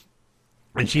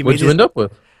 And What'd you end up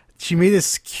with? She made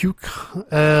this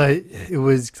it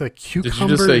was like cucumber. Did you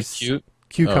just say cute?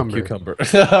 Cucumber. Oh,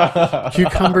 cucumber.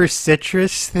 Cucumber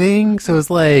citrus thing. So it's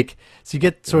like, so you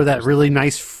get sort of that really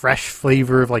nice fresh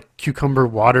flavor of like cucumber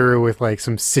water with like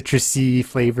some citrusy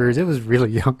flavors. It was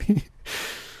really yummy.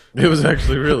 It was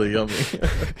actually really yummy.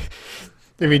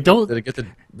 I mean, Did it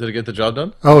get the job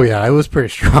done? Oh yeah, it was pretty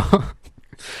strong.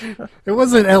 It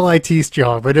wasn't LIT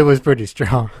strong, but it was pretty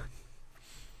strong.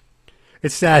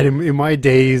 It's sad. In my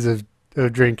days of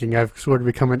drinking, I've sort of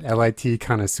become an LIT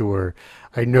connoisseur.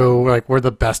 I know like where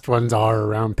the best ones are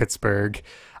around Pittsburgh.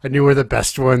 I knew where the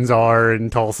best ones are in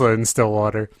Tulsa and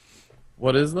Stillwater.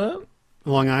 What is that?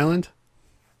 Long Island.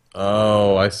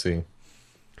 Oh, I see.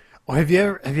 Oh, have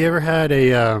you ever had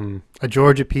a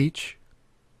Georgia peach?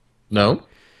 No.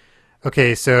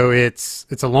 Okay, so it's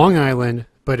a Long Island,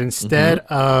 but instead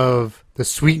of the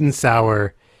sweet and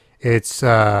sour, it's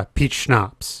peach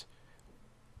schnapps.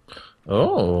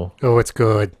 Oh. Oh, it's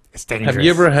good. It's dangerous. Have you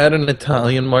ever had an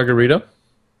Italian margarita?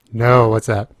 No, what's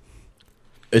that?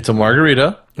 It's a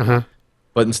margarita, Uh-huh.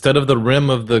 but instead of the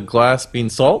rim of the glass being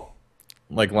salt,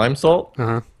 like lime salt,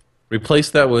 Uh-huh.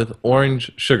 replace that with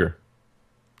orange sugar.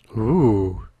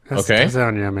 Ooh. That does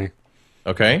sound yummy.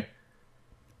 Okay?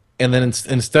 And then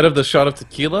instead of the shot of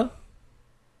tequila,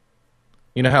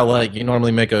 you know how like you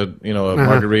normally make a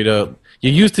margarita. You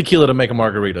use tequila to make a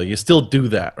margarita. You still do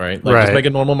that, right? Like just make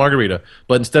a normal margarita.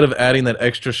 But instead of adding that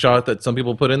extra shot that some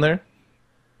people put in there,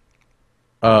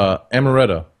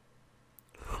 amaretto.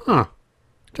 Huh.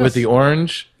 With the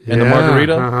orange and the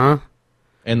margarita Uh-huh.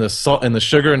 and the salt and the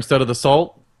sugar instead of the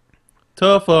salt.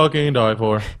 To fucking die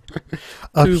for.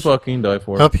 Fucking die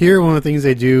for. Up here, one of the things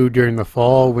they do during the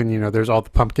fall when, there's all the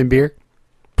pumpkin beer.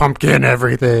 Pumpkin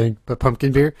everything, but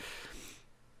pumpkin beer.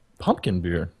 Pumpkin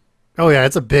beer? Oh, yeah,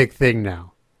 it's a big thing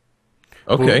now.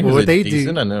 Okay, what is it they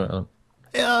decent? do, I know.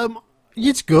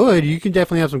 It's good. You can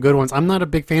definitely have some good ones. I'm not a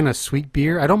big fan of sweet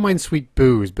beer. I don't mind sweet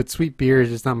booze, but sweet beer is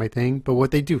just not my thing. But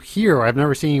what they do here, I've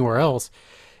never seen anywhere else,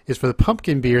 is for the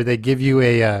pumpkin beer, they give you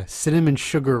a cinnamon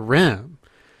sugar rim.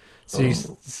 So you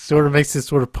sort of makes this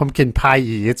sort of pumpkin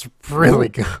pie-y. It's really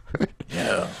good.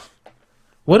 Yeah.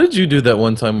 What did you do that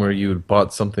one time where you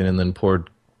bought something and then poured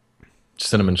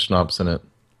cinnamon schnapps in it?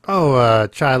 Oh,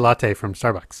 chai latte from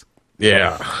Starbucks.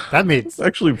 Yeah. That means it's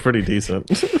actually pretty decent.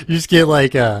 You just get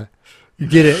like you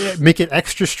get it, make it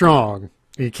extra strong.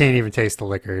 You can't even taste the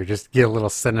liquor. You just get a little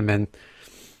cinnamon.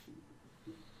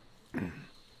 Yeah.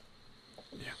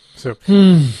 So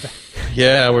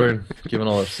Yeah, we're giving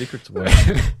all our secrets away.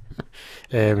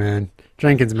 Hey, man.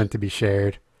 Drinking's meant to be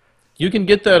shared. You can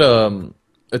get that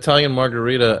Italian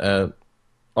margarita at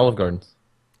Olive Gardens.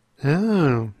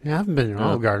 Oh, yeah, I haven't been in Yeah.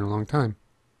 Olive Garden in a long time.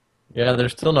 Yeah, they're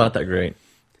still not that great.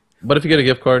 But if you get a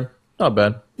gift card, not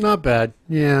bad. Not bad.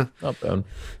 Yeah. Not bad.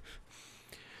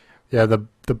 Yeah,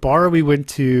 the bar we went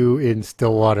to in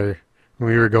Stillwater when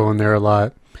we were going there a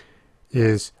lot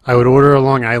is I would order a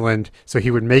Long Island, so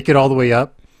he would make it all the way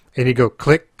up, and he'd go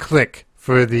click, click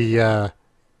for the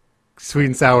sweet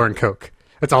and sour and Coke.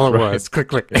 That's all it was. Click,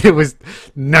 click. It was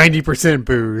 90%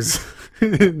 booze.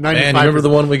 95%. Man, you remember the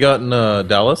one we got in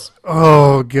Dallas?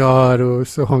 Oh, God. I was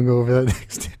so hungover that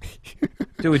next day.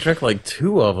 Dude, we drank like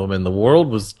 2 of them, and the world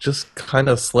was just kind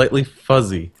of slightly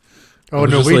fuzzy. Oh,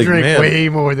 no, we drank way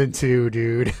more than 2,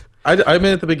 dude. I meant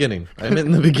at the beginning. I meant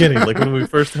in the beginning, like when we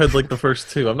first had like the first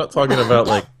 2. I'm not talking about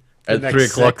like at 3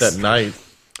 o'clock that night.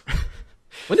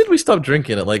 When did we stop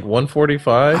drinking? At like 1:45?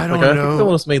 I don't I know. think we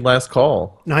almost made last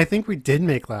call. No, I think we did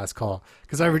make last call.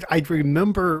 Because I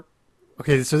remember...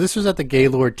 Okay, so this was at the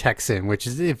Gaylord Texan, which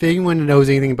is, if anyone knows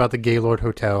anything about the Gaylord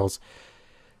hotels,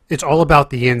 it's all about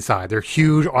the inside. They're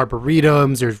huge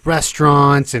arboretums, there's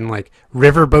restaurants, and like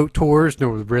riverboat tours. No,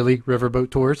 really, riverboat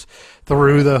tours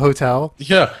through the hotel.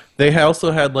 Yeah, they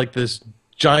also had like this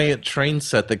giant train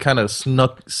set that kind of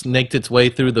snaked its way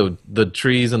through the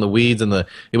trees and the weeds, and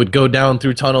it would go down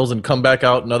through tunnels and come back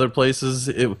out in other places.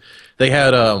 They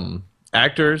had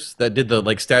actors that did the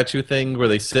like statue thing where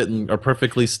they sit and are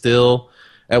perfectly still.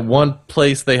 At one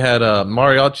place they had a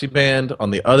mariachi band.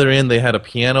 On the other end they had a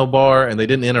piano bar, and they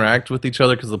didn't interact with each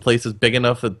other because the place is big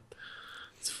enough that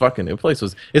it's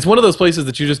one of those places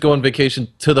that you just go on vacation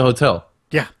to the hotel.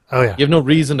 Yeah. Oh, yeah. You have no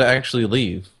reason to actually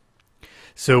leave.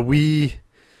 So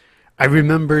I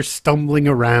remember stumbling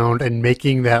around and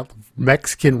making that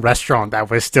Mexican restaurant that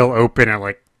was still open at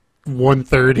like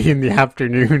 1:30 in the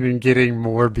afternoon and getting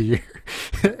more beer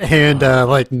and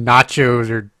like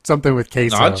nachos or something with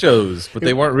queso. Nachos, but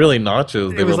they weren't really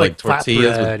nachos. They were like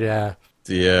tortillas.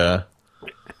 Yeah.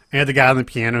 And the guy on the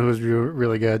piano who was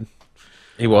really good.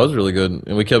 He was really good,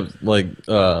 and we kept like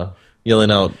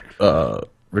yelling out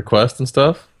requests and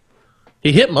stuff.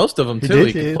 He hit most of them too.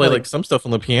 He could play like some stuff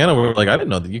on the piano. We were like, I didn't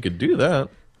know that you could do that.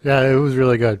 Yeah, it was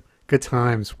really good. Good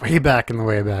times. Way back in the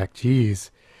way back. Jeez.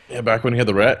 Yeah, back when he had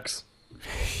the Rex.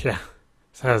 Yeah.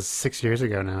 So that was 6 years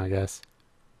ago now, I guess.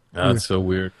 Oh, that's so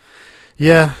weird.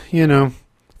 Yeah,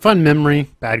 fun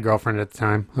memory. Bad girlfriend at the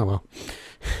time. Oh, well.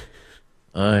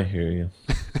 I hear you.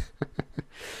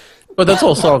 But that's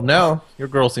all solved now. Your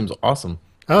girl seems awesome.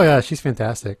 Oh, yeah, she's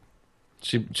fantastic.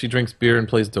 She drinks beer and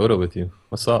plays Dota with you.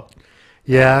 What's up?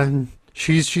 Yeah, and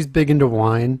she's big into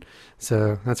wine,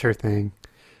 so that's her thing.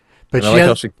 But and I like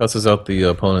how she cusses out the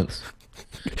opponents.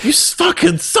 You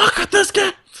fucking suck at this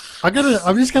game! I'm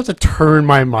just gonna have to turn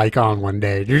my mic on one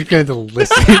day. You're just gonna have to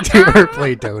listen to her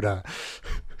play Dota.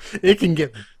 It can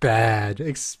get bad,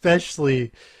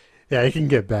 especially. Yeah, it can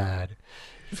get bad.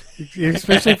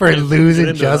 Especially for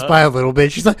losing just by a little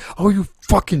bit. She's like, "Oh, you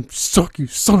fucking suck, you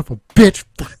son of a bitch."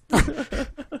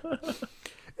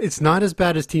 It's not as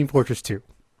bad as Team Fortress 2.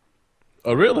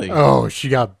 Oh, really? Oh, she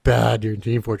got bad during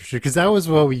Team Fortress 2 because that was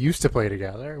what we used to play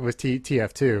together. It was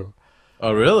TF2.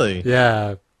 Oh, really?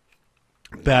 Yeah.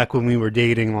 Back when we were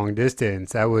dating long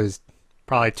distance, that was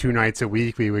probably 2 nights a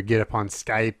week. We would get up on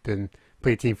Skype and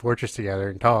play Team Fortress together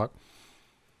and talk.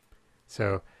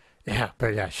 So, yeah,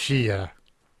 but yeah, she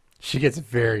gets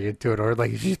very into it. Or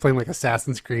like if she's playing like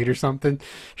Assassin's Creed or something,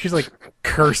 she's like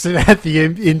cursing at the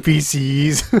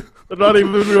NPCs. They're not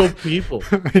even real people.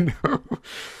 I know.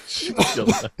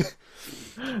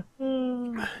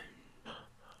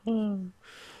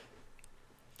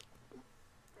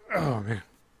 Oh man.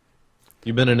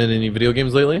 You been in any video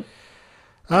games lately?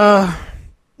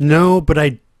 No, but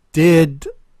I did.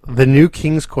 The new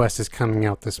King's Quest is coming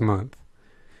out this month.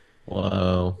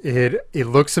 Wow. It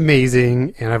looks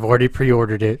amazing, and I've already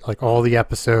pre-ordered it. Like all the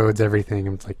episodes, everything.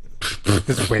 I'm like,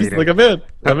 just waiting. Like I'm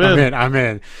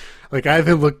in. Like I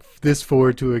haven't looked this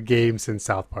forward to a game since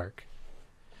South Park.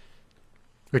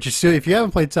 Which is still, if you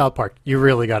haven't played South Park, you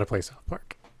really got to play South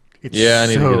Park. It's I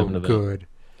need to get into that. Good.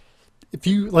 If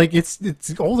you like, it's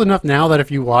old enough now that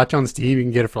if you watch on Steam, you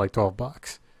can get it for like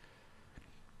 $12.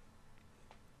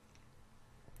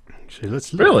 Actually,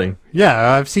 let's look. Really?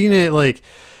 Yeah, I've seen it like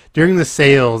during the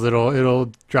sales.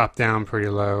 It'll drop down pretty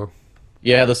low.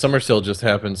 Yeah, the summer sale just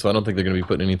happened, so I don't think they're going to be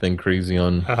putting anything crazy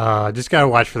on. Just gotta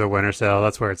watch for the winter sale.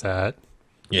 That's where it's at.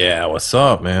 Yeah, what's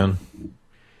up, man?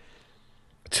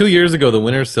 2 years ago, the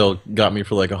winter sale got me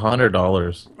for like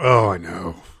 $100. Oh, I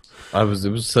know. It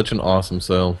was such an awesome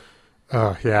sale.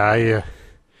 Oh yeah,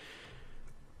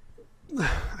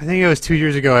 I think it was 2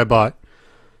 years ago I bought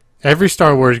every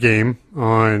Star Wars game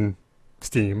on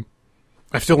Steam.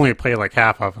 I've still only played like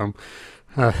half of them.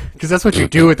 Because that's what you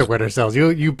do with the winter sales.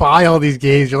 You buy all these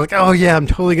games. You're like, oh yeah, I'm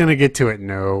totally gonna get to it.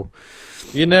 No,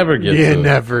 You never get you to it.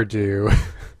 never do.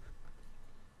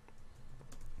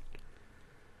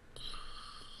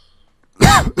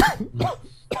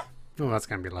 Oh, that's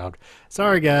gonna be loud.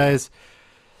 Sorry, guys.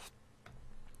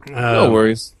 No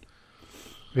worries.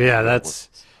 Yeah, that's.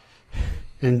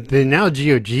 And then now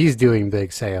GOG's doing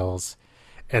big sales,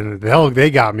 and they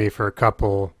got me for a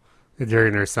couple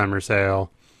during their summer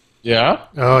sale. Yeah?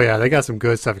 Oh yeah, they got some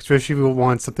good stuff, especially if you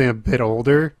want something a bit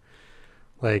older.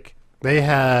 Like they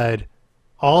had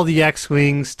all the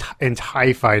X-wings and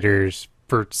TIE fighters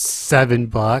for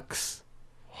 $7.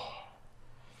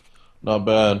 Not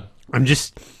bad. I'm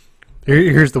just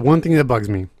here's the one thing that bugs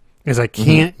me is I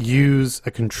can't use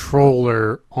a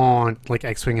controller on like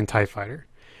X-wing and TIE fighter.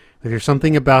 Like, there's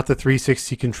something about the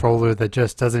 360 controller that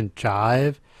just doesn't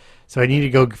jive. So I need to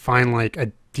go find like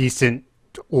a decent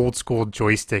old school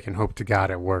joystick and hope to God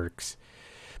it works.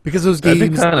 Because those That'd be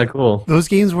games, kind of cool. those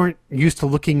games weren't used to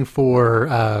looking for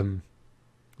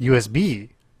USB,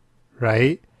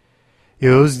 right? It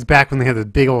was back when they had the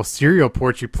big old serial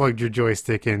ports you plugged your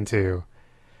joystick into.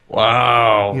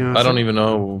 Wow. You know, I so- don't even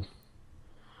know.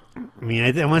 I mean,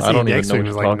 I want to I say don't the even know X-wing what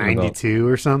was you're like talking about. 92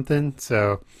 or something.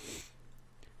 So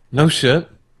No shit.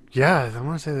 yeah, I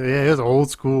want to say that, yeah, it was old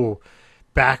school.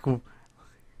 Back on,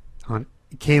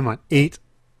 it came on 8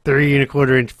 3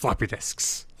 1/4 inch floppy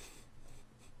disks.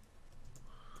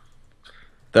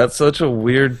 That's such a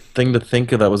weird thing to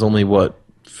think of. That was only, what,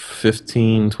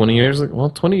 15, 20 years ago? Well,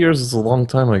 20 years is a long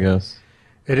time, I guess.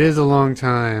 It is a long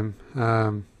time.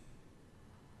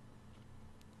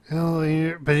 Well,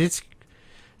 yeah, but it's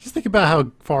just think about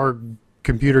how far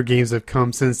computer games have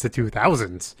come since the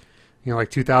 2000s. You know, like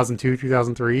 2002,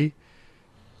 2003.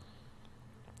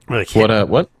 Like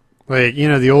What? like you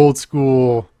know the old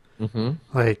school Mm-hmm.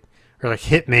 like or like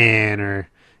Hitman or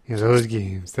you know those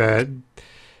games that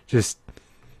just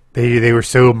they were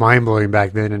so mind blowing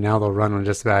back then, and now they'll run on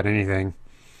just about anything.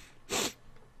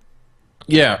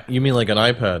 Yeah, you mean like an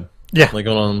iPad? Yeah. Like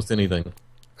on almost anything.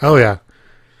 Oh yeah.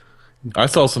 I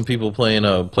saw some people playing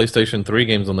PlayStation 3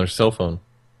 games on their cell phone.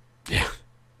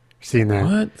 Seen that.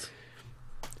 What?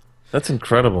 That's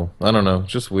incredible. I don't know.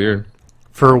 It's just weird.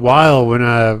 For a while when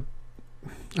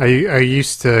I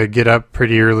used to get up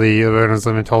pretty early when I was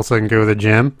living in Tulsa and go to the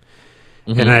gym,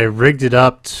 and I rigged it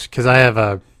up because I have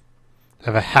a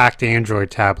hacked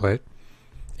Android tablet.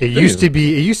 It used to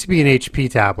be an HP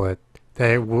tablet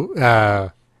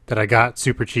that I got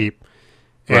super cheap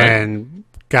and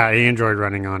got Android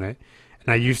running on it.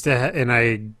 And I used to and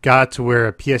I got to where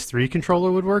a PS3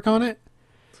 controller would work on it.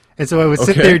 And so I would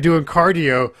sit there doing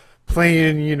cardio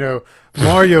playing, you know,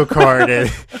 Mario Kart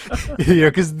and you know,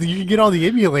 cuz you can get all the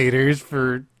emulators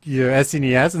for, you know,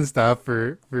 SNES and stuff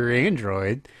for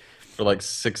Android. For like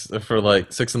 6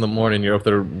 in the morning, you're up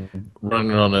there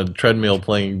running on a treadmill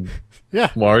playing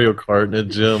Yeah. Mario Kart in a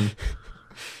gym.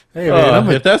 Hey man,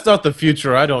 If that's not the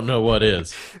future, I don't know what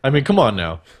is. I mean, come on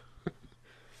now.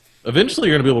 Eventually,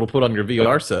 you're going to be able to put on your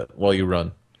VR set while you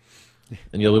run.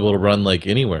 And you'll be able to run, like,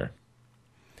 anywhere.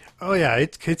 oh yeah,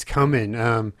 it's coming.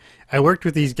 I worked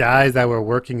with these guys that were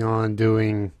working on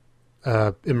doing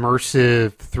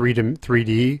immersive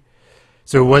 3D.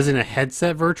 So it wasn't a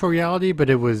headset virtual reality, but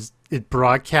it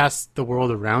broadcasts the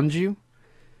world around you.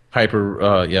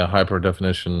 Hyper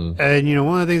definition. And you know,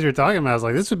 one of the things we were talking about is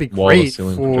like this would be Wall to great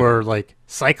ceiling for like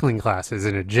cycling classes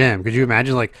in a gym. Could you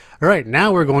imagine like, all right,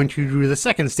 now we're going to do the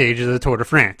second stage of the Tour de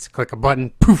France. Click a button,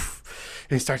 poof,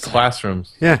 and it starts.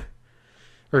 Classrooms. Yeah,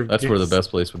 or That's where the best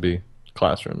place would be.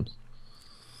 Classrooms.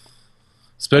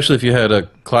 Especially if you had a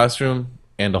classroom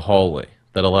and a hallway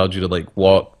that allowed you to like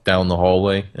walk down the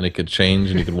hallway and it could change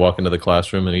and you could walk into the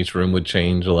classroom and each room would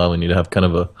change, allowing you to have kind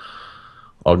of a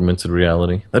augmented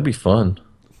reality. That'd be fun.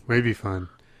 Maybe fun.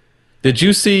 Did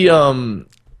you see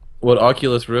what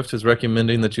Oculus Rift is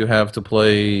recommending that you have to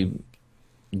play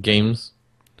games?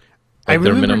 Like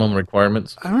their minimum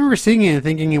requirements? I remember seeing it and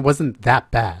thinking it wasn't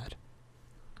that bad.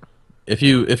 If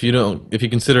you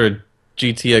consider a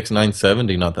GTX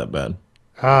 970 not that bad.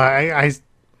 I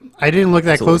didn't look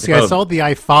that So closely. I about- saw the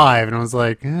i5 and I was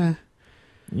like, eh.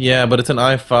 Yeah, but it's an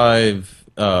i5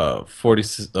 40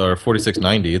 or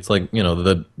 4690. It's like, you know,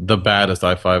 the baddest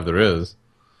i5 there is.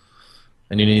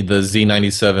 And you need the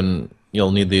Z97,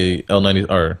 you'll need the L90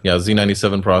 or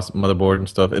Z97 motherboard and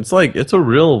stuff. It's like it's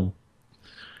going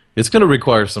to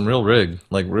require some real rig,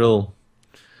 like real.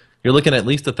 You're looking at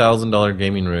least $1,000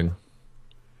 gaming rig.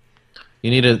 You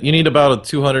need about a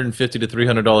 $250 to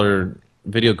 $300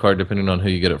 video card depending on who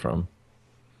you get it from.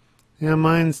 Yeah,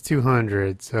 mine's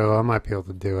 200, so I might be able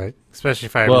to do it. Especially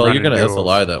if I Well, you're going to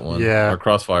SLI that one. Yeah. Or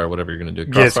Crossfire, whatever you're going to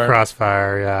do. Yes, Crossfire?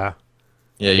 Crossfire, yeah.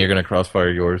 Yeah, you're going to Crossfire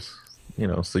yours.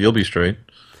 So you'll be straight.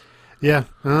 Yeah,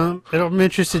 I'm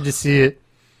interested to see it.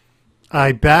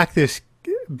 I backed this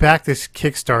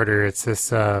Kickstarter. It's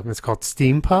it's called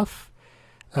Steam Puff.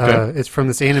 Okay. It's from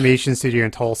this animation studio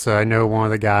in Tulsa. I know one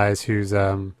of the guys who's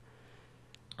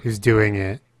doing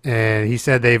it, and he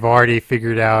said they've already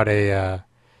figured out a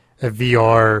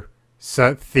VR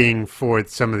thing for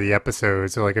some of the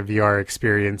episodes, so like a VR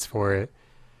experience for it.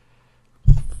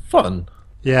 Fun.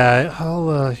 Yeah,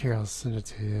 I'll send it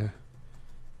to you.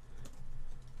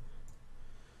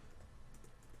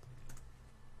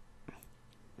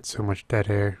 So much dead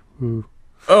air. Ooh.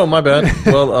 Oh, my bad.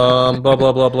 Well, blah,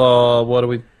 blah, blah, blah.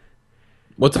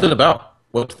 What's it about?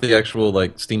 What's the actual,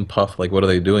 Steam Puff? What are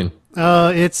they doing?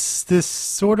 It's this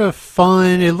sort of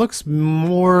fun. It looks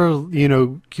more,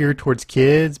 geared towards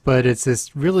kids, but it's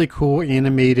this really cool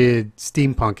animated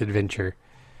steampunk adventure.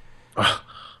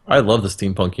 I love the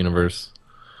steampunk universe.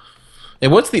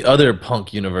 And what's the other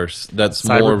punk universe that's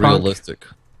more Cyberpunk? realistic?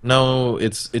 No,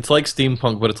 it's like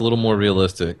steampunk, but it's a little more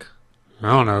realistic. I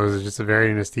don't know. Is it just a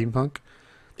variant of steampunk?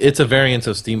 It's a variant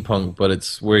of steampunk, but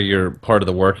it's where you're part of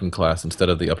the working class instead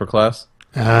of the upper class.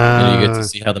 And you get to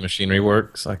see how the machinery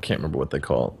works. I can't remember what they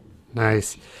call it.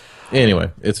 Nice. Anyway,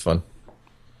 it's fun.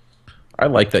 I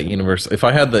like that universe. If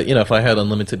I had if I had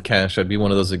unlimited cash, I'd be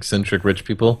one of those eccentric rich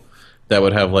people that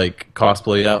would have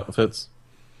cosplay outfits.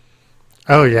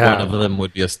 Oh yeah. One of them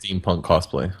would be a steampunk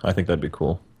cosplay. I think that'd be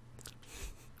cool.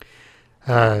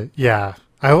 Yeah.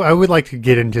 I would like to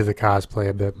get into the cosplay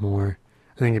a bit more.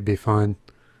 I think it'd be fun.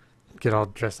 Get all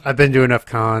dressed. I've been to enough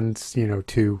cons,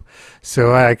 too.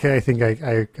 So I think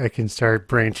I can start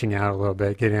branching out a little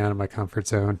bit, getting out of my comfort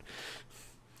zone.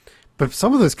 But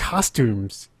some of those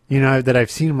costumes, that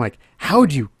I've seen, I'm like,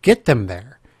 how'd you get them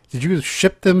there? Did you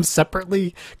ship them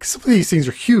separately? Because some of these things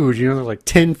are huge. They're like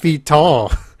 10 feet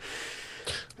tall.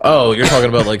 Oh, you're talking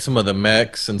about some of the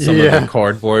mechs and some of the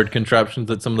cardboard contraptions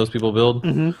that some of those people build?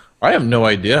 Mm-hmm. I have no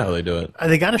idea how they do it.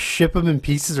 They got to ship them in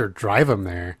pieces or drive them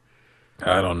there.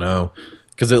 I don't know.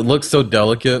 Because it looks so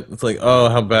delicate. It's like, oh,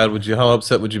 how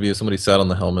upset would you be if somebody sat on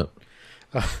the helmet?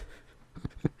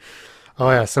 Oh,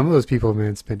 yeah. Some of those people,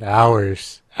 man, spend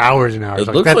hours and hours.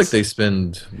 It looks like they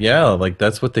spend,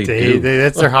 that's what they do.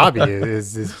 That's their hobby,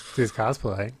 is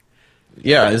cosplay.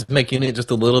 Yeah, it's making it just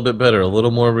a little bit better, a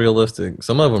little more realistic.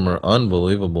 Some of them are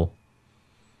unbelievable.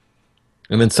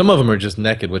 And then some of them are just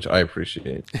naked, which I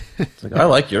appreciate. It's like, I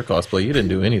like your cosplay. You didn't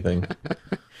do anything.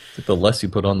 It's like the less you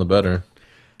put on, the better.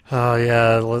 Oh,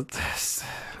 yeah.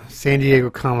 San Diego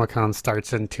Comic-Con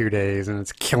starts in 2 days, and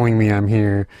it's killing me I'm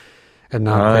here and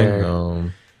not there. I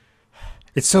know.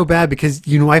 It's so bad because,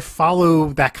 I follow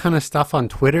that kind of stuff on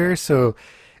Twitter, so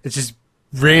it's just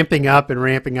ramping up and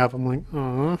ramping up. I'm like,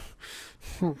 oh.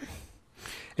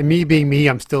 And me being me,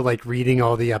 I'm still, reading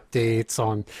all the updates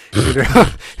on,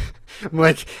 I'm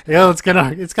like,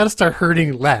 it's gotta start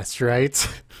hurting less, right?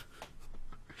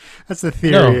 That's the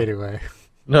theory, anyway.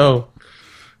 No.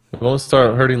 It won't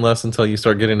start hurting less until you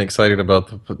start getting excited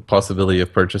about the possibility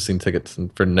of purchasing tickets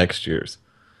for next year's.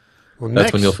 Well,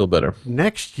 that's when you'll feel better.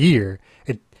 Next year,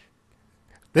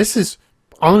 this is,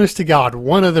 honest to God,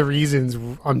 one of the reasons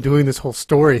I'm doing this whole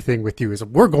story thing with you is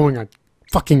we're going on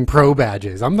fucking pro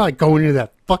badges. I'm not going to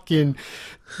that fucking,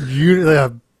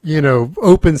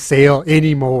 open sale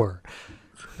anymore.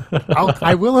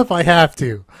 I will if I have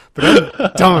to, but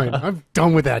I'm done. I'm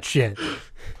done with that shit.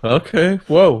 Okay.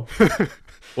 Whoa.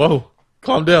 Whoa.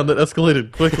 Calm down. That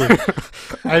escalated quickly.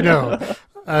 I know.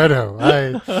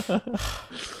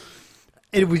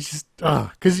 It was just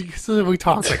because we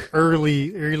talked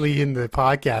early in the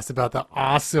podcast about the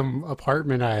awesome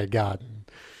apartment I had gotten.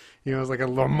 It was like a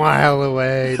mile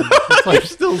away. You're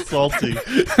still salty.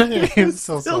 I'm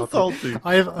so salty.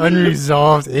 I have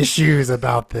unresolved issues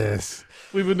about this.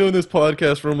 We've been doing this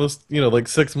podcast for almost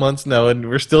 6 months now, and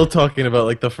we're still talking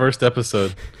about the first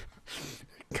episode.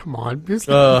 Come on, it's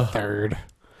the third.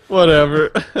 Whatever.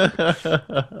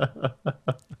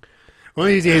 One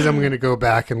of these days, I'm going to go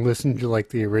back and listen to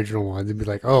the original ones and be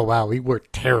like, "Oh wow, we were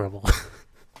terrible."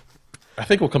 I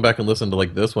think we'll come back and listen to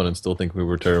this one and still think we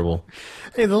were terrible.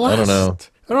 Hey, I don't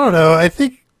know. I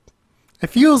think it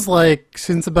feels like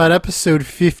since about episode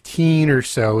 15 or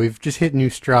so, we've just hit new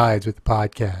strides with the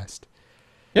podcast.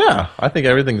 Yeah, I think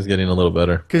everything's getting a little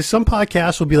better. Because some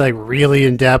podcasts will be really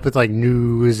in depth with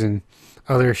news and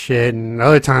other shit, and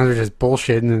other times they're just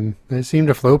bullshitting, and they seem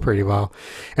to flow pretty well.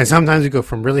 And sometimes we go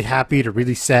from really happy to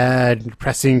really sad, and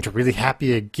depressing to really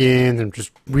happy again, and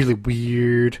just really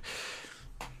weird.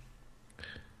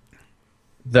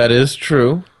 That is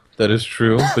true. That is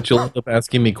true. But you'll end up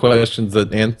asking me questions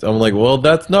that I'm like, well,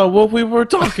 that's not what we were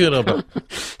talking about.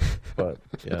 But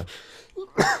yeah,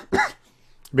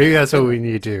 Maybe that's what we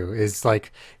need to do is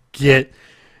like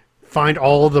find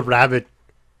all the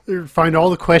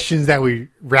questions that we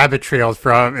rabbit trailed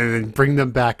from and then bring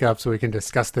them back up so we can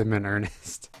discuss them in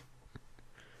earnest.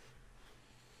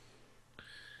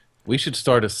 we should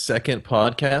start a second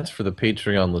podcast for the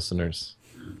Patreon listeners,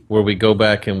 where we go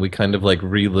back and we kind of like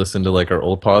re-listen to like our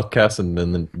old podcasts and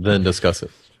then discuss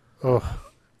it. Oh,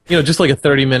 Just like a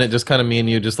 30-minute, just kind of me and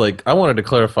you, just like, I wanted to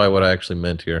clarify what I actually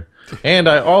meant here. And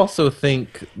I also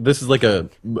think this is like a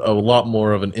lot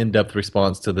more of an in-depth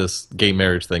response to this gay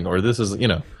marriage thing, or this is,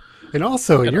 and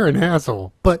also you're an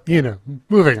asshole, but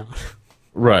moving on.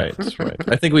 Right.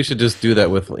 I think we should just do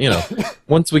that with,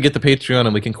 once we get the Patreon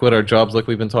and we can quit our jobs like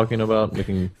we've been talking about, we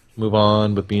can move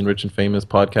on with being rich and famous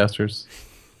podcasters.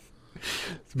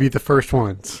 To be the first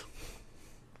ones.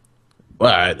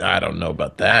 Well, I don't know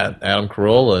about that. Adam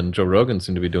Carolla and Joe Rogan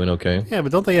seem to be doing okay. Yeah,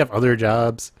 but don't they have other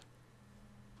jobs?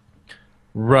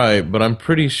 Right, but I'm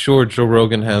pretty sure Joe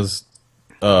Rogan has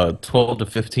 12 to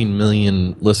 15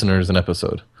 million listeners an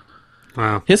episode.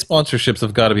 Wow. His sponsorships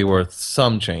have got to be worth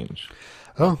some change.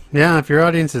 Oh, yeah, if your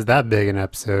audience is that big an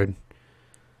episode.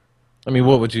 I mean,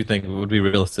 what would you think would be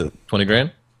realistic? 20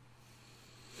 grand?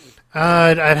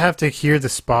 I'd have to hear the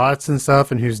spots and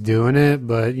stuff and who's doing it,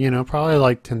 but, probably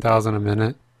like 10,000 a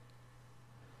minute.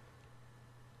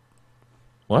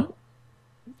 What?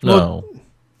 Well,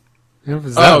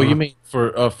 No. You mean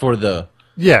for the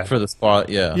yeah. for the spot?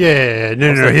 Yeah. Yeah.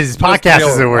 No. His podcast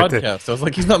isn't worth it. I was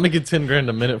like, he's not making 10 grand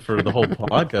a minute for the whole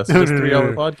podcast. No, It's a no,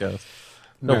 3-hour no. podcast.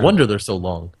 No No. wonder they're so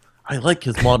long. I like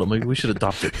his model. Maybe we should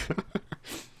adopt it.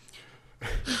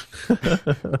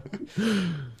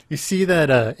 You see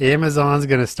that Amazon's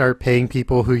going to start paying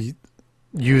people who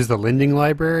use the lending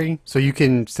library, so you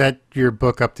can set your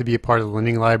book up to be a part of the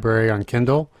lending library on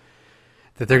Kindle.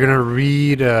 That they're going to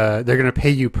read, they're going to pay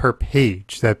you per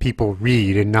page that people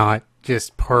read and not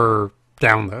just per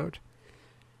download.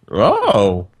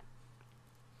 Oh.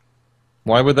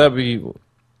 Why would that be?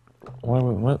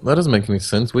 What? That doesn't make any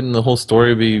sense. Wouldn't the whole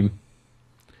story be?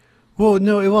 Well,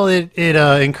 no. Well, it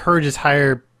encourages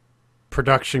higher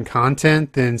production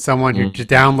content than someone who just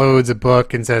downloads a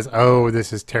book and says, "Oh,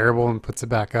 this is terrible," and puts it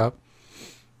back up.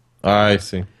 I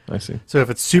see. So if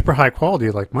it's super high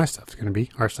quality, like my stuff's going to be,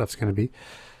 our stuff's going to be.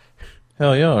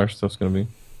 Hell yeah, our stuff's gonna be.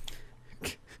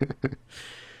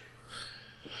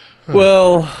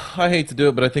 Well, I hate to do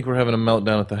it, but I think we're having a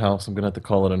meltdown at the house. I'm gonna have to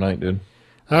call it a night, dude.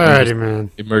 Alrighty,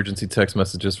 man. Emergency text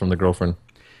messages from the girlfriend.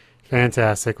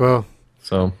 Fantastic. Well,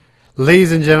 So,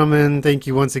 ladies and gentlemen, thank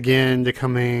you once again for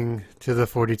coming to the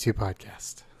 42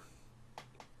 podcast.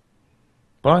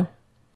 bye.